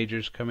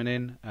teenagers coming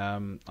in.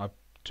 I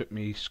took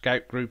me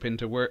scout group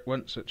into work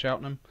once at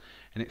Cheltenham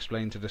and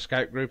explained to the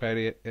scout group how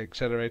the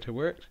accelerator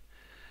worked.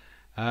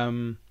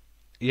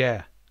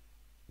 Yeah,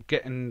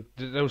 getting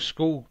those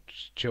school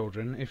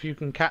children, if you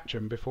can catch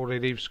them before they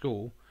leave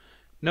school,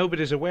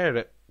 nobody's aware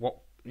that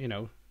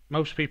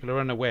most people are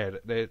unaware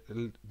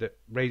that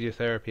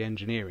radiotherapy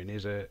engineering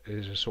is a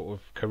sort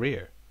of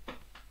career.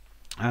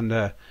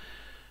 And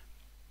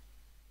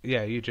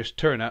yeah, you just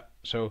turn up.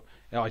 So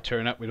I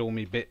turn up with all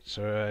my bits.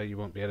 You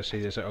won't be able to see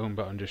this at home,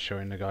 but I'm just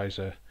showing the guys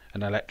an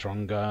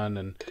electron gun,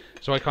 and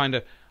so I kind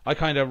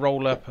of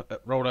roll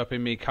up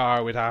in my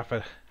car with half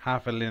a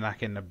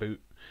Linac in the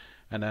boot,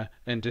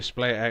 and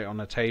display it out on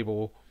the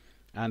table,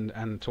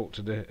 and talk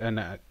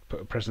to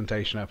put a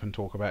presentation up and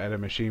talk about how the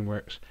machine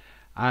works,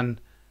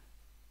 and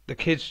the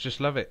kids just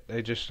love it.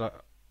 They just like,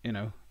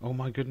 oh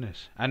my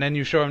goodness. And then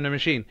you show them the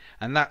machine,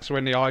 and that's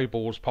when the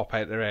eyeballs pop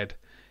out their head,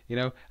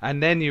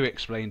 and then you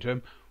explain to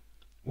them,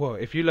 well,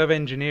 if you love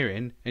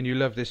engineering and you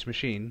love this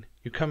machine,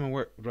 you come and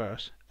work with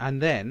us,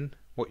 and then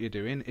what you're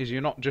doing is you're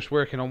not just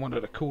working on one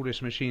of the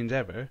coolest machines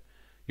ever,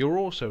 you're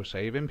also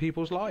saving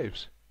people's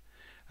lives.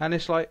 And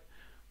it's like,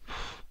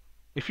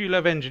 if you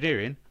love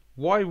engineering,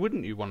 why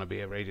wouldn't you want to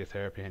be a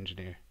radiotherapy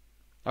engineer?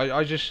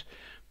 I just,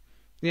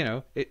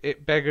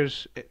 it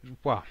beggars,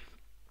 well,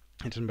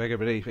 it doesn't beg a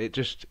belief.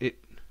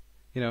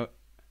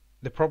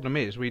 The problem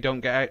is we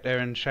don't get out there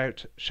and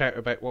shout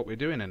about what we're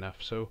doing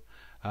enough. So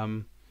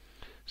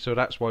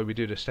that's why we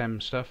do the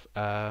STEM stuff.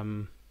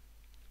 So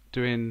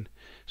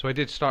I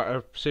did start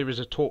a series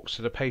of talks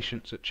to the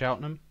patients at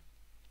Cheltenham.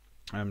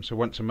 So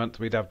once a month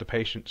we'd have the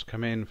patients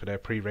come in for their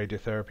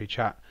pre-radiotherapy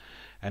chat,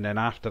 and then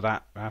after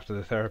that, after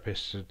the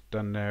therapists had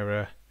done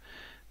their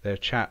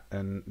chat,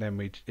 and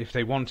then if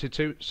they wanted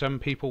to, some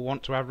people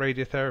want to have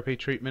radiotherapy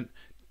treatment,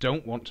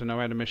 don't want to know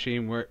how the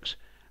machine works,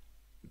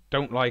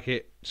 don't like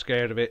it,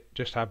 scared of it,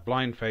 just have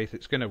blind faith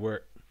it's going to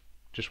work,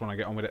 just want to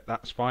get on with it,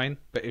 that's fine.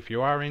 But if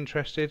you are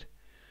interested,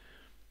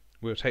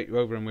 we'll take you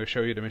over and we'll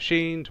show you the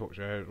machine, talk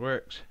to you how it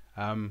works.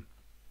 And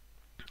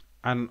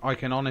I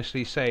can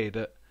honestly say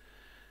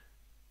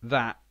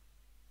that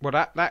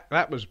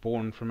was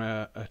born from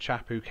a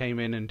chap who came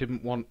in and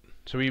didn't want.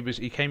 So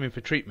he came in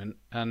for treatment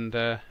and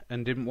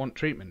didn't want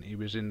treatment. He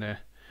was in the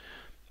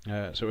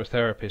sort of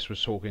therapist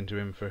was talking to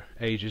him for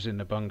ages in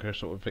the bunker,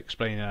 sort of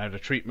explaining how the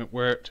treatment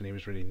worked, and he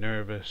was really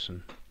nervous.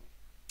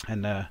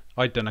 And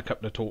I'd done a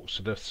couple of talks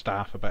to the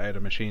staff about how the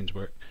machines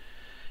work,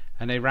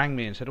 and they rang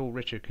me and said, "Oh,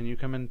 Richard, can you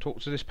come and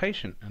talk to this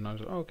patient?" And I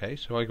was like, oh, "Okay."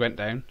 So I went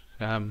down,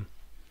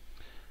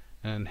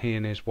 and he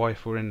and his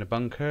wife were in the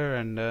bunker,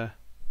 and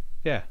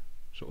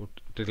sort of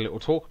did a little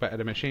talk about how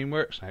the machine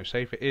works, and how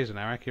safe it is, and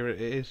how accurate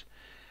it is,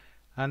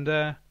 and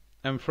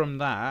from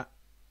that,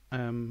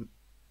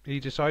 he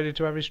decided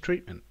to have his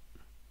treatment,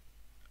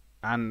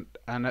 and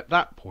at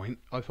that point,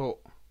 I thought,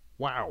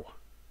 wow,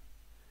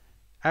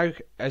 how,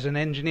 as an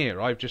engineer,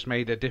 I've just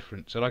made a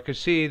difference, and I could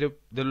see the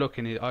look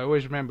in his. I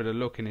always remember the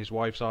look in his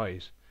wife's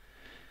eyes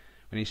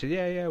when he said,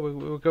 "Yeah,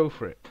 we'll go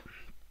for it,"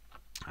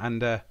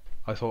 and I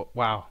thought,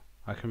 wow,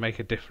 I can make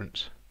a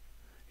difference,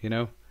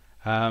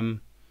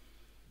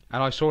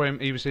 And I saw him,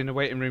 he was in the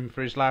waiting room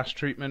for his last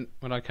treatment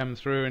when I come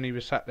through, and he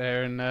was sat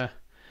there, and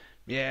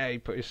he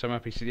put his thumb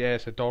up, he said, "Yeah,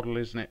 it's a doddle,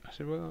 isn't it?" I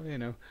said, "Well,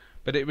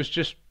 but it was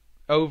just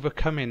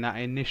overcoming that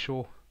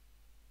initial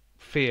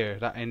fear,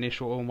 that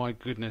initial, oh my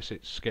goodness,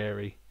 it's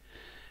scary.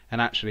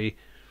 And actually,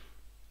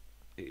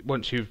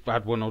 once you've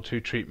had one or two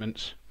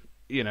treatments,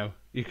 you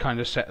kind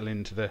of settle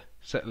into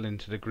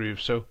the groove.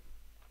 So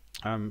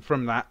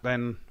from that,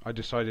 then I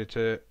decided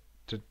to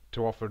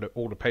offer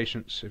all the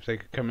patients if they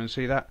could come and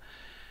see that.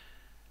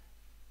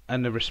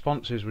 And the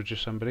responses were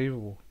just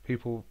unbelievable.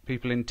 People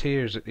in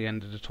tears at the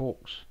end of the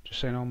talks, just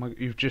saying, "Oh my,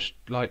 you've just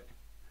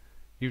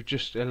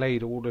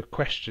allayed all the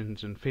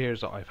questions and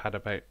fears that I've had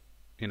about,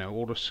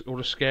 all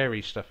the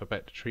scary stuff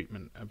about the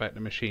treatment, about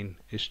the machine.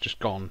 It's just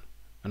gone,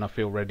 and I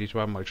feel ready to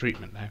have my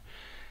treatment now."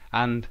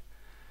 And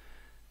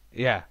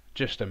yeah,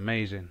 just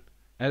amazing.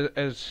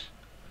 As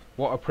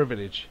what a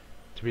privilege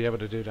to be able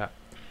to do that.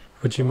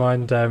 Would you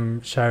mind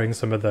sharing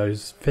some of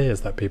those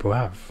fears that people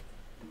have?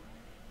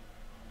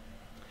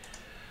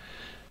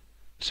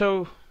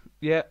 So,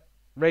 yeah,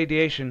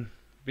 radiation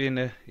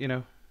being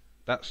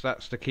that's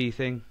the key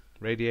thing.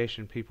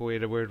 Radiation. People hear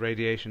the word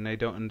radiation, they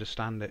don't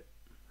understand it.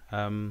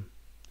 And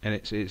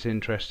it's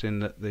interesting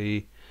that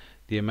the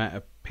amount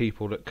of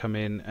people that come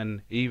in,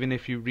 and even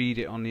if you read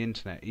it on the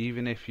internet,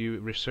 even if you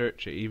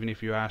research it, even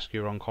if you ask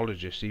your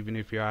oncologist, even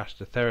if you ask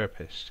the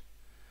therapist,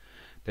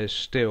 there's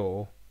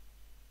still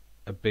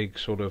a big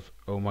sort of,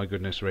 oh my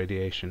goodness,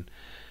 radiation.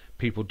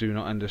 People do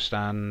not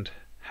understand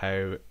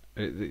how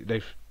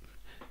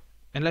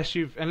unless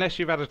you've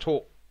had a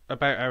talk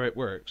about how it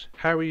works,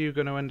 how are you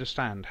going to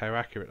understand how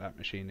accurate that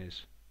machine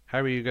is? How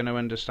are you going to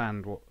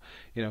understand what,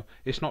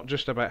 it's not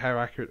just about how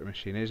accurate the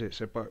machine is,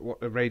 it's about what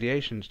the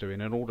radiation's doing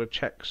and all the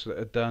checks that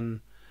are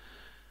done,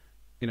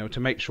 to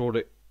make sure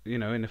that,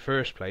 in the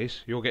first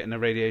place, you're getting the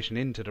radiation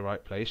into the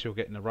right place, you're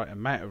getting the right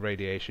amount of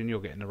radiation,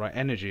 you're getting the right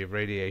energy of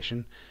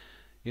radiation,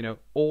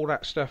 all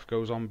that stuff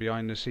goes on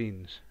behind the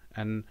scenes.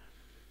 And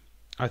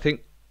I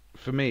think,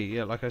 for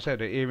me, like I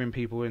said, hearing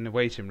people in the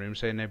waiting room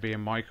saying they're being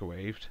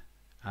microwaved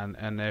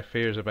and their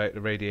fears about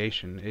the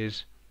radiation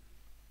is,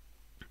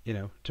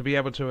 to be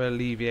able to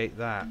alleviate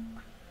that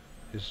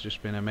has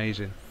just been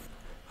amazing.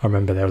 I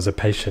remember there was a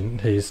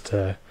patient who used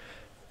to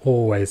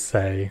always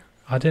say,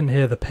 "I didn't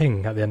hear the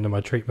ping at the end of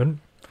my treatment,"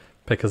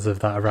 because of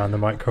that around the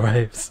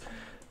microwaves.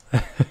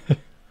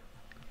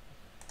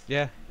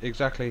 Yeah,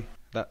 exactly.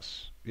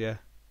 That's, yeah.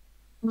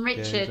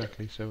 Richard, yeah,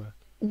 exactly. So,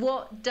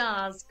 what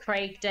does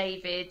Craig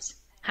David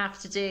have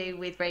to do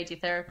with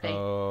radiotherapy?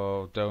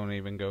 Oh, don't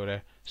even go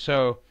there.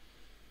 So,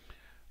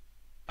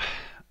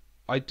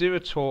 I do a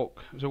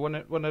talk. So one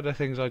of the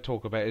things I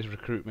talk about is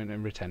recruitment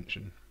and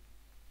retention.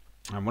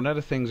 And one of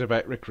the things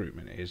about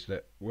recruitment is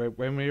that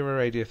when you're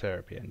a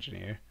radiotherapy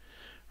engineer,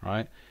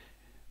 right,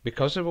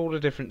 because of all the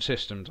different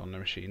systems on the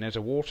machine, there's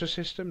a water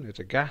system, there's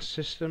a gas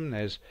system,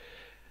 there's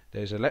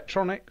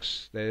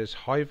electronics, there's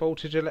high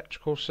voltage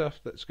electrical stuff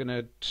that's going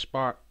to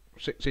spark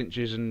 6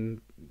 inches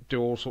and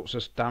do all sorts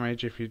of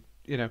damage if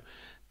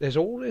there's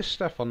all this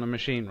stuff on the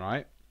machine,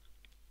 right?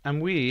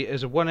 And we,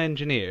 as one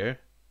engineer,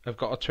 have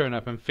got to turn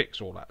up and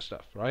fix all that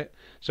stuff, right?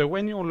 So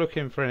when you're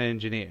looking for an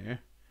engineer,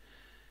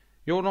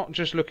 you're not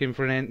just looking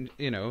for an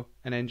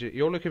engineer.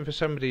 You're looking for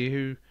somebody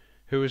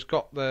who has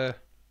got the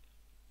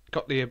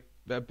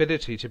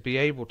ability to be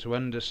able to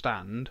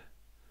understand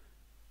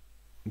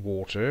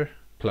water,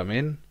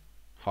 plumbing,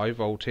 high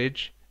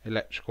voltage,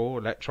 electrical,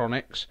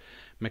 electronics,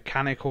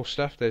 mechanical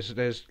stuff.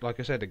 There's like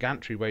I said, the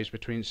gantry weighs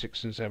between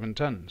 6 and 7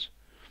 tons.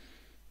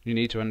 You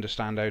need to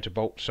understand how to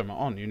bolt something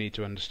on. You need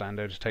to understand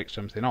how to take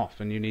something off,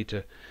 and you need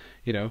to,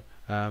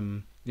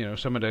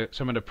 some of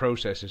the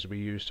processes we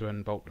use to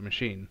unbolt the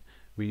machine.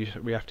 We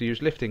have to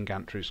use lifting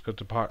gantries because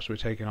the parts we're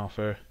taking off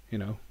are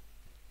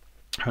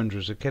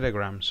hundreds of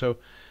kilograms. So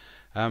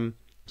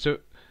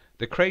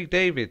the Craig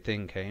David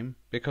thing came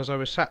because I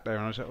was sat there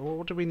and I said, "Oh,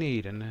 what do we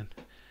need?" And then,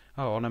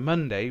 on a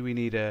Monday we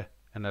need an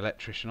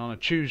electrician. On a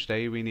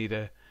Tuesday we need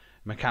a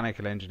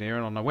mechanical engineer,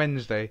 and on a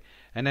Wednesday,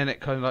 and then it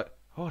kind of like,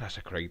 oh, that's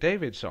a Craig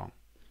David song.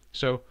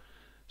 So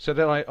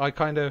then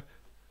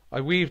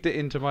I weaved it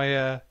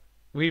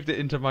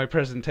into my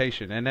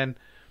presentation, and then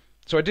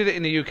so I did it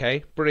in the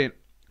UK. Brilliant,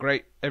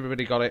 great,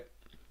 everybody got it.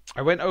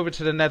 I went over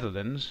to the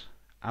Netherlands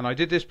and I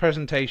did this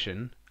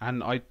presentation,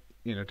 and I,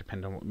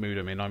 depending on what mood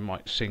I'm in, I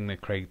might sing the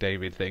Craig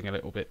David thing a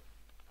little bit.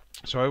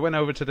 So I went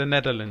over to the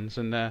Netherlands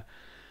and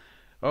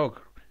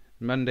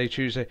Monday,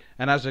 Tuesday,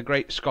 and as the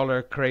great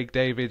scholar Craig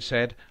David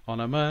said, on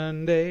a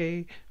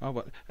Monday,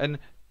 and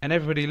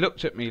everybody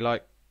looked at me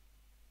like,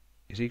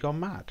 is he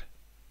gone mad?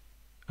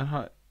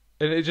 And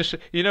it just,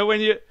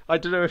 when I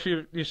don't know if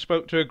you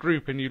spoke to a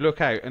group and you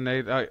look out and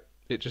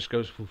it just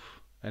goes,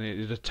 woof,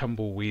 and the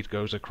tumbleweed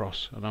goes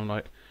across, and I'm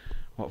like,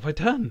 what have I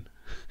done?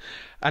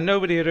 And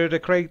nobody had heard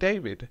of Craig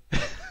David.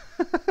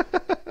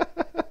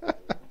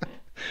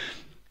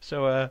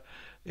 So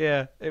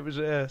it was.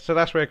 So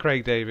that's where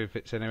Craig David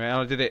fits anyway. And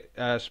I did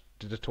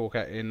a talk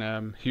out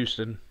in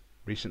Houston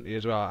recently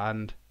as well,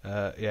 and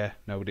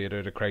nobody had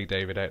heard of Craig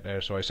David out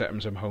there, so I set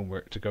them some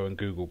homework to go and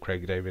Google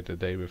Craig David the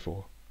day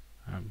before.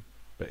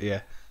 But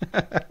yeah.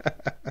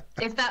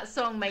 If that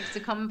song makes a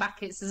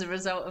comeback, it's as a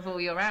result of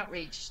all your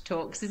outreach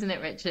talks, isn't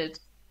it, Richard?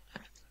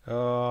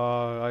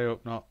 Oh, I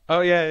hope not. Oh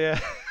yeah.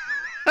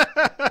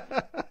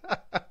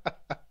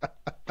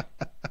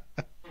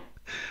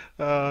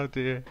 Oh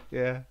dear,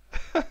 yeah.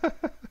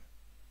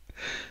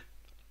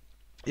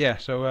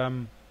 So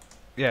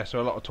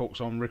a lot of talks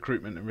on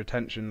recruitment and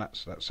retention.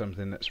 That's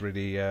something that's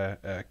really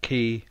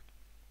key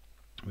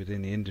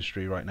within the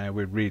industry right now.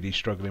 We're really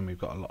struggling. We've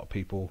got a lot of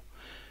people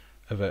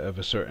of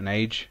a certain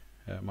age,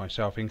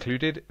 myself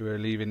included, who are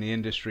leaving the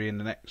industry in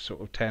the next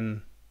sort of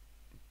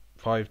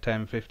 5,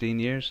 10, 15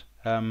 years.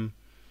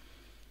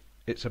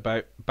 It's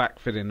about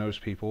backfilling those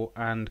people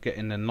and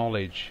getting the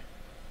knowledge.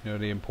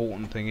 The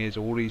important thing is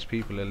all these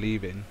people are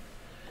leaving,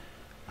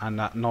 and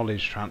that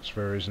knowledge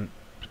transfer isn't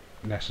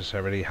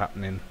necessarily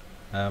happening.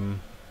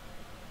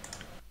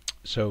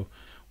 So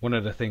one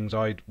of the things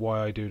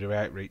why I do the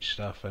outreach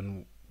stuff,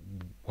 and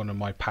one of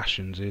my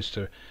passions, is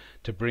to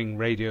bring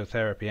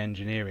radiotherapy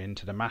engineering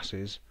to the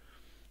masses.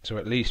 So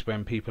at least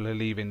when people are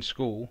leaving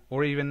school,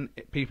 or even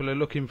people are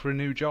looking for a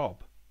new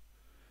job,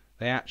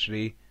 they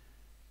actually,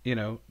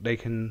 they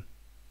can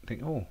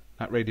think, oh,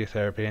 that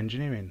radiotherapy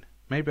engineering,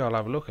 maybe I'll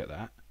have a look at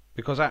that.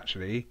 Because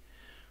actually,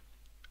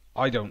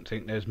 I don't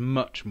think there's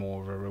much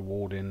more of a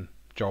rewarding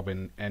job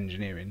in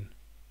engineering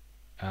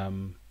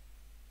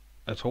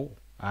at all.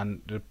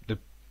 And the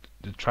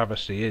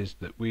travesty is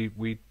that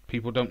we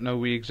people don't know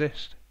we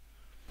exist.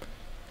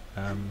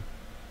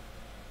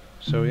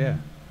 So yeah,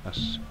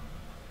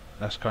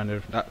 that's kind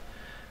of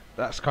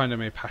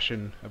my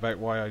passion about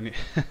why I need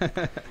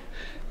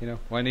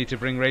why I need to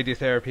bring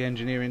radiotherapy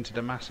engineering to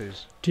the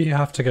masses. Do you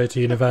have to go to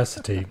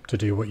university to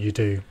do what you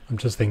do? I'm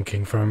just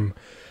thinking, from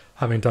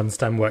having done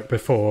STEM work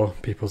before,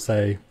 people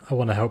say, I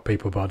want to help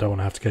people, but I don't want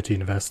to have to go to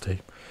university.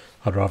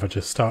 I'd rather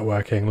just start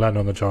working, learn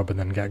on the job, and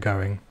then get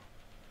going.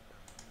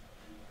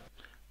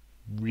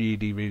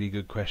 Really, really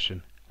good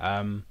question.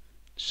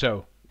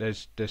 So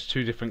there's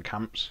 2 different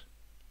camps.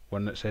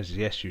 One that says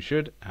yes, you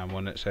should, and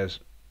one that says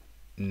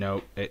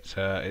no, it's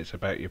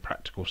about your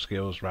practical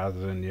skills rather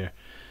than your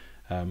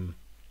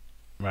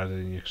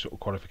sort of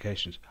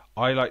qualifications.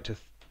 I like to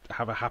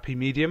have a happy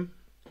medium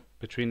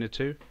between the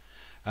two.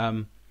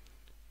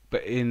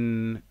 But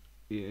in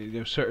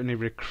certainly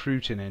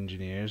recruiting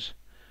engineers,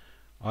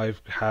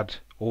 I've had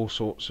all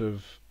sorts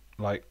of,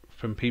 like,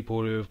 from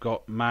people who have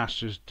got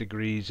master's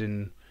degrees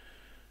in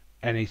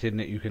anything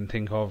that you can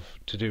think of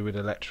to do with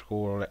electrical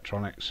or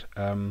electronics,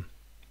 and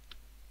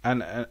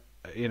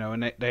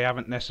they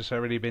haven't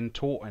necessarily been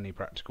taught any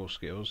practical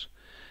skills.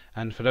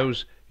 And for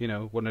those,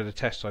 one of the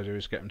tests I do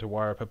is get them to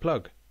wire up a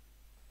plug,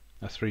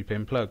 a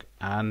 3-pin plug,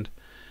 and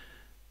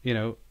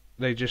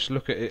they just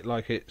look at it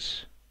like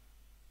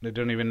they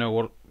don't even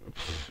know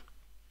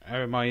how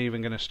am I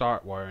even going to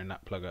start wiring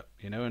that plug up,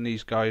 and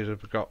these guys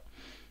have got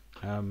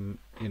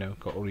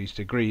got all these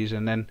degrees,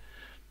 and then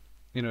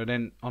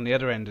then on the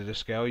other end of the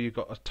scale you've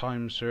got a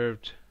time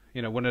served,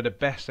 one of the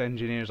best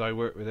engineers I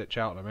worked with at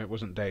Cheltenham. It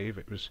wasn't Dave,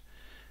 it was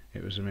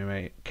my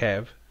mate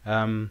Kev.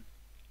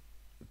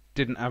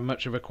 didn't have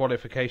much of a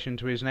qualification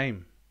to his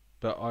name.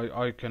 But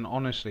I can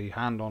honestly,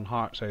 hand on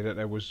heart, say that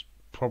there was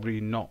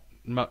probably not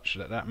much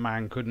that that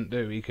man couldn't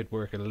do. He could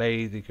work a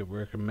lathe, he could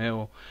work a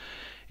mill,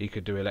 he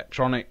could do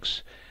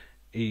electronics.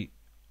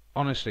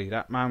 Honestly,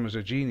 that man was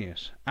a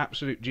genius,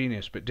 absolute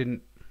genius, but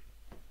didn't,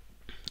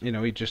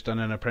 he'd just done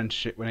an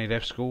apprenticeship when he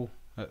left school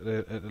at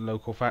the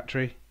local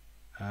factory.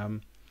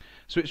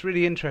 So it's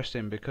really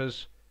interesting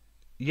because,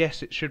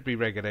 yes, it should be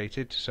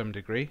regulated to some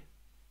degree.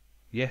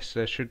 Yes,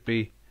 there should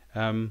be,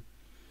 there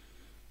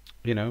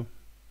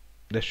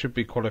should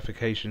be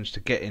qualifications to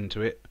get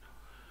into it.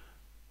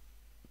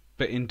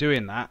 But in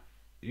doing that,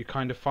 you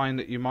kind of find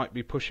that you might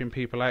be pushing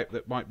people out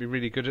that might be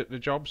really good at the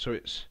job. So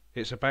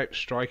it's about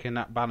striking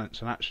that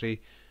balance. And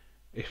actually,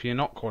 if you're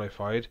not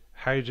qualified,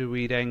 how do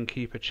we then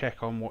keep a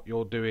check on what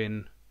you're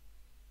doing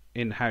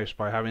in-house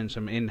by having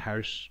some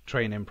in-house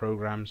training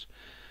programs?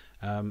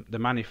 The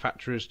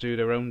manufacturers do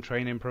their own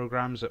training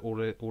programs that all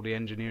the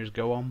engineers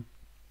go on.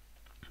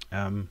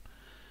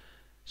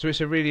 So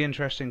it's a really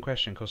interesting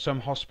question, because some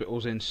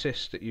hospitals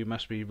insist that you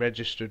must be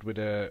registered with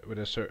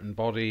a certain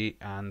body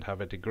and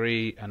have a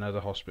degree, and other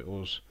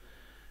hospitals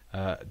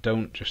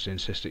don't, just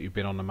insist that you've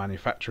been on the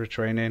manufacturer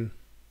training.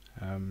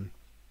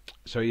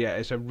 So yeah,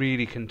 it's a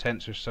really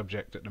contentious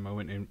subject at the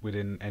moment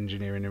within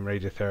engineering and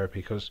radiotherapy,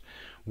 because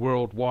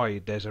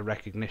worldwide there's a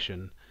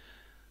recognition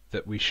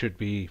that we should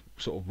be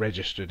sort of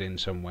registered in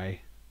some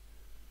way,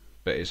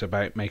 but it's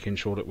about making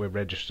sure that we're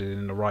registered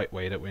in the right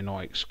way, that we're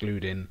not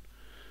excluding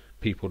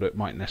people that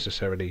might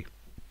necessarily,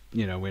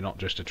 we're not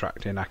just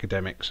attracting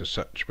academics as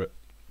such, but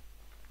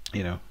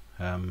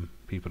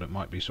people that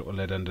might be sort of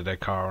led under their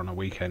car on a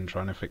weekend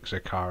trying to fix their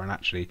car, and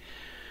actually,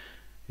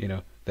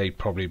 they'd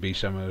probably be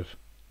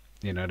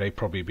they'd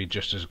probably be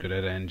just as good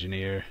an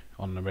engineer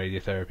on the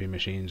radiotherapy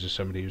machines as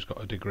somebody who's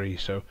got a degree.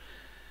 So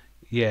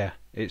yeah,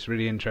 it's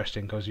really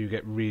interesting because you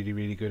get really,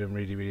 really good and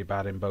really, really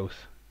bad in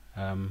both.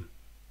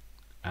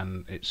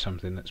 And it's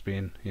something that's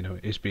being,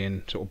 is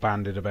being sort of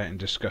bandied about and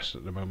discussed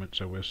at the moment.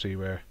 So we'll see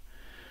where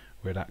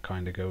that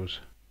kind of goes.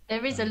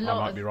 There is a I might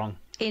lot be of wrong.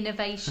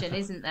 innovation,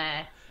 isn't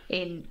there,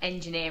 in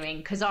engineering?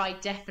 Because I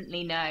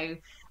definitely know,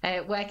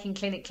 working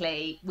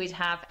clinically, we'd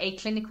have a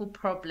clinical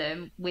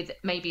problem with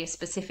maybe a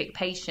specific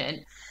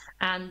patient,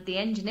 and the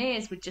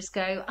engineers would just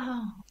go,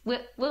 "Oh,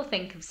 we'll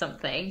think of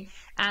something."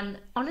 And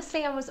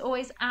honestly, I was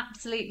always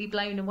absolutely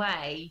blown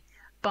away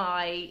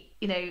by,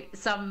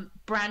 some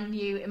brand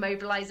new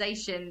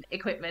immobilization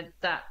equipment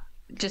that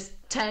just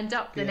turned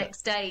up the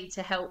next day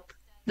to help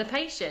the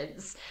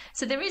patients.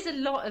 So there is a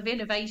lot of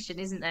innovation,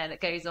 isn't there,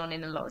 that goes on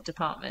in a lot of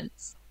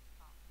departments?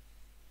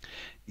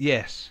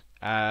 Yes,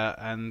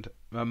 and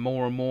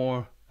more and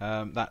more,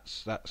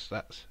 that's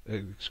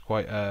it's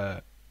quite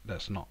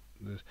that's not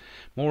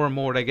more and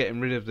more they're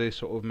getting rid of the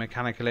sort of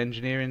mechanical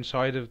engineering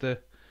side of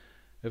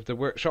the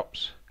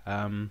workshops,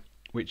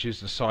 which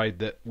is the side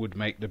that would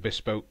make the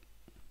bespoke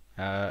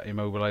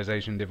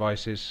immobilization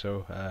devices.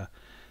 So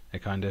they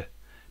kind of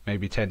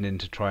maybe tending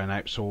to try and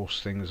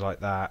outsource things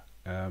like that,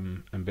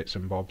 and bits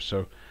and bobs.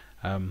 So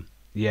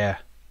yeah,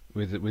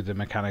 with the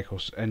mechanical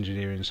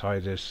engineering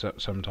side,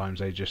 sometimes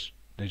they just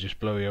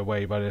blow you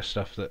away by the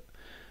stuff that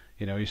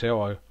you say,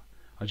 oh, I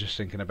was just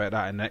thinking about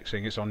that, and next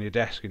thing it's on your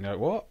desk and you're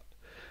like, what?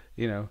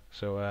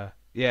 So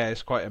yeah,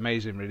 it's quite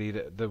amazing really,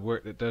 that the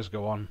work that does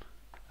go on.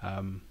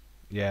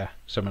 Yeah,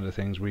 some of the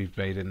things we've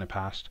made in the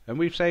past, and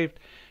we've saved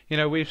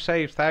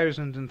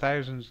thousands and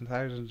thousands and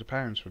thousands of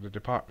pounds for the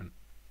department,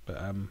 but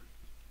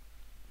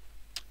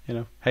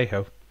hey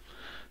ho.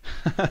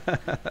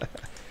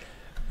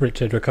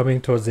 Richard, we're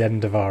coming towards the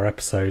end of our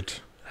episode.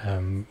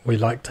 We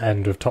like to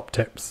end with top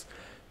tips.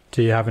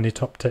 Do you have any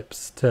top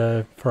tips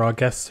for our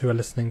guests who are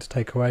listening to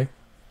take away?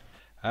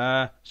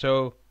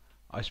 So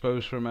I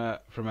suppose from a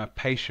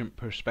patient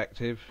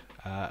perspective,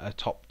 a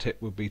top tip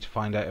would be to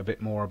find out a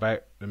bit more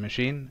about the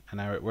machine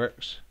and how it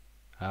works,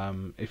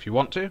 if you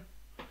want to.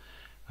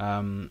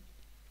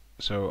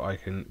 So I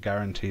can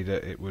guarantee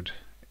that it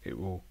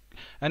will,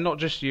 and not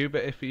just you,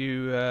 but if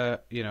you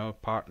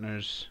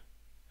partners,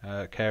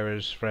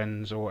 carers,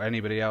 friends, or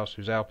anybody else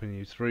who's helping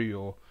you through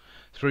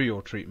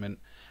your treatment,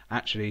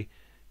 actually,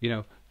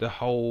 the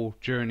whole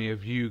journey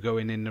of you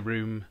going in the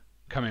room,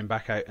 coming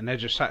back out, and they're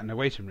just sat in the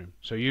waiting room.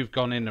 So you've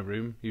gone in the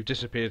room, you've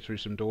disappeared through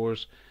some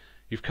doors,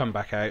 you've come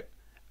back out,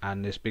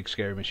 and this big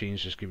scary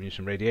machine's just giving you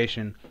some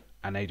radiation,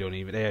 and they don't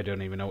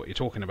even know what you're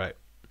talking about.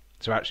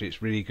 So actually,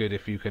 it's really good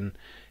if you can,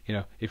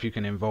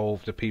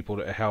 involve the people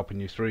that are helping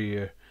you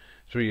through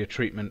your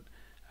treatment,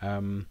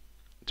 to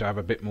have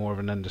a bit more of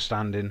an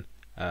understanding.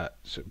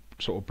 So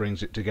sort of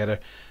brings it together,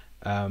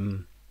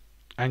 and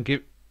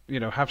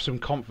have some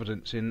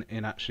confidence in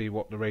actually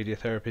what the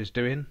radiotherapy is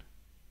doing,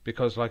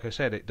 because like I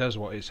said, it does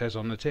what it says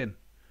on the tin.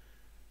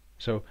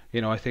 So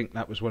I think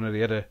that was one of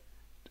the other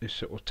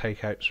sort of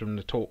takeouts from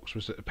the talks,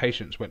 was that the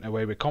patients went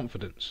away with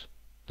confidence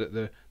that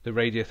the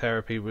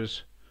radiotherapy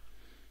was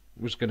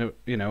going to,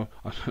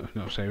 I'm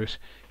not saying this,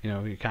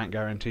 you can't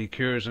guarantee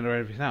cures and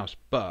everything else,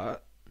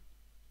 but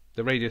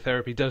the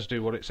radiotherapy does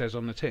do what it says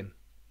on the tin,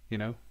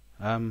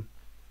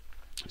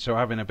 So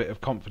having a bit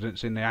of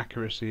confidence in the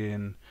accuracy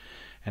and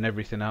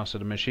everything else of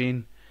the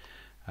machine.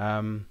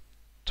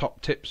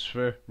 Top tips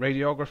for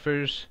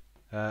radiographers: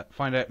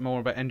 find out more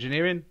about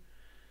engineering,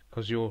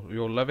 because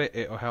you'll love it.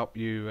 It'll help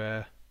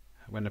you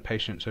when the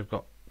patients have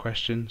got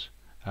questions.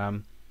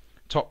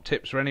 Top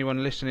tips for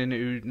anyone listening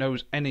who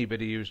knows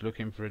anybody who's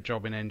looking for a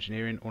job in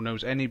engineering, or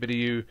knows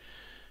anybody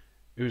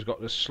who's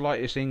got the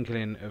slightest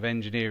inkling of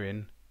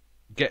engineering: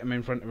 get them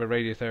in front of a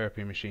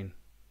radiotherapy machine.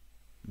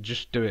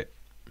 Just do it.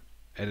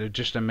 They're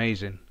just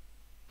amazing.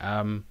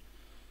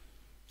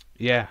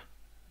 Yeah,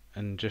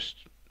 and just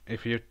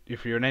if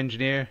you're an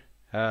engineer,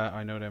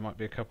 I know there might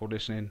be a couple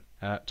listening.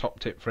 Top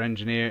tip for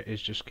engineer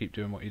is just keep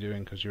doing what you're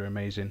doing, because you're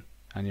amazing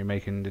and you're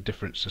making the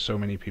difference to so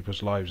many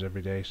people's lives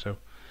every day. So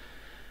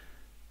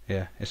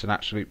yeah, it's an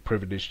absolute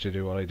privilege to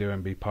do what I do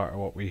and be part of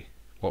what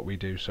we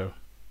do. So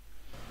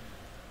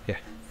yeah.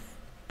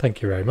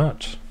 Thank you very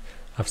much.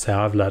 I have to say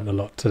I've learned a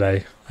lot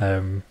today.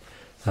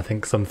 I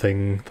think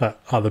something that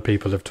other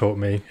people have taught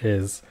me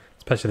is,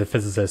 especially the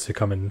physicists who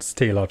come and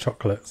steal our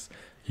chocolates,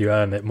 you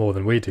earn it more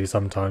than we do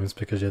sometimes,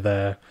 because you're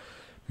there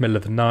middle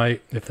of the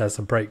night. If there's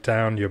a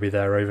breakdown, you'll be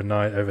there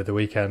overnight, over the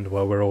weekend,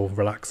 while we're all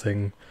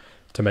relaxing,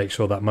 to make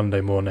sure that Monday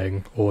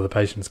morning all the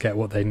patients get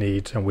what they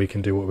need and we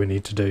can do what we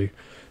need to do.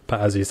 But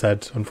as you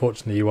said,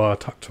 unfortunately you are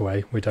tucked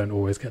away. We don't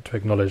always get to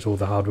acknowledge all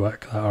the hard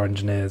work that our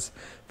engineers,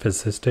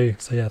 physicists do.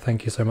 So yeah,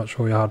 thank you so much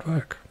for all your hard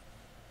work.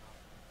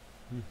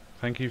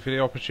 Thank you for the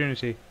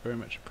opportunity. Very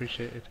much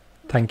appreciated.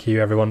 Thank you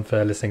everyone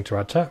for listening to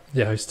our chat.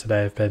 Your hosts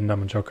today have been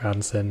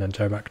Julka-Anderson and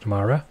Jo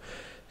McNamara.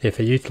 If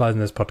you're utilising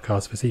this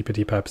podcast for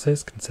CPD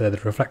purposes, consider the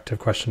reflective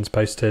questions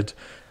posted,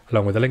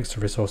 along with the links to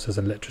resources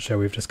and literature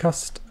we've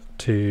discussed.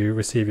 To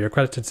receive your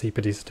accredited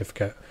CPD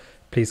certificate,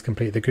 please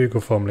complete the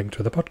Google form linked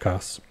with the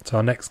podcast. So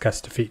our next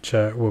guest to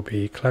feature will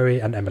be Chloe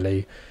and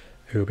Emily,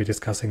 who will be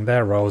discussing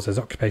their roles as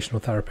occupational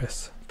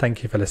therapists.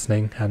 Thank you for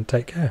listening and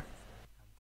take care.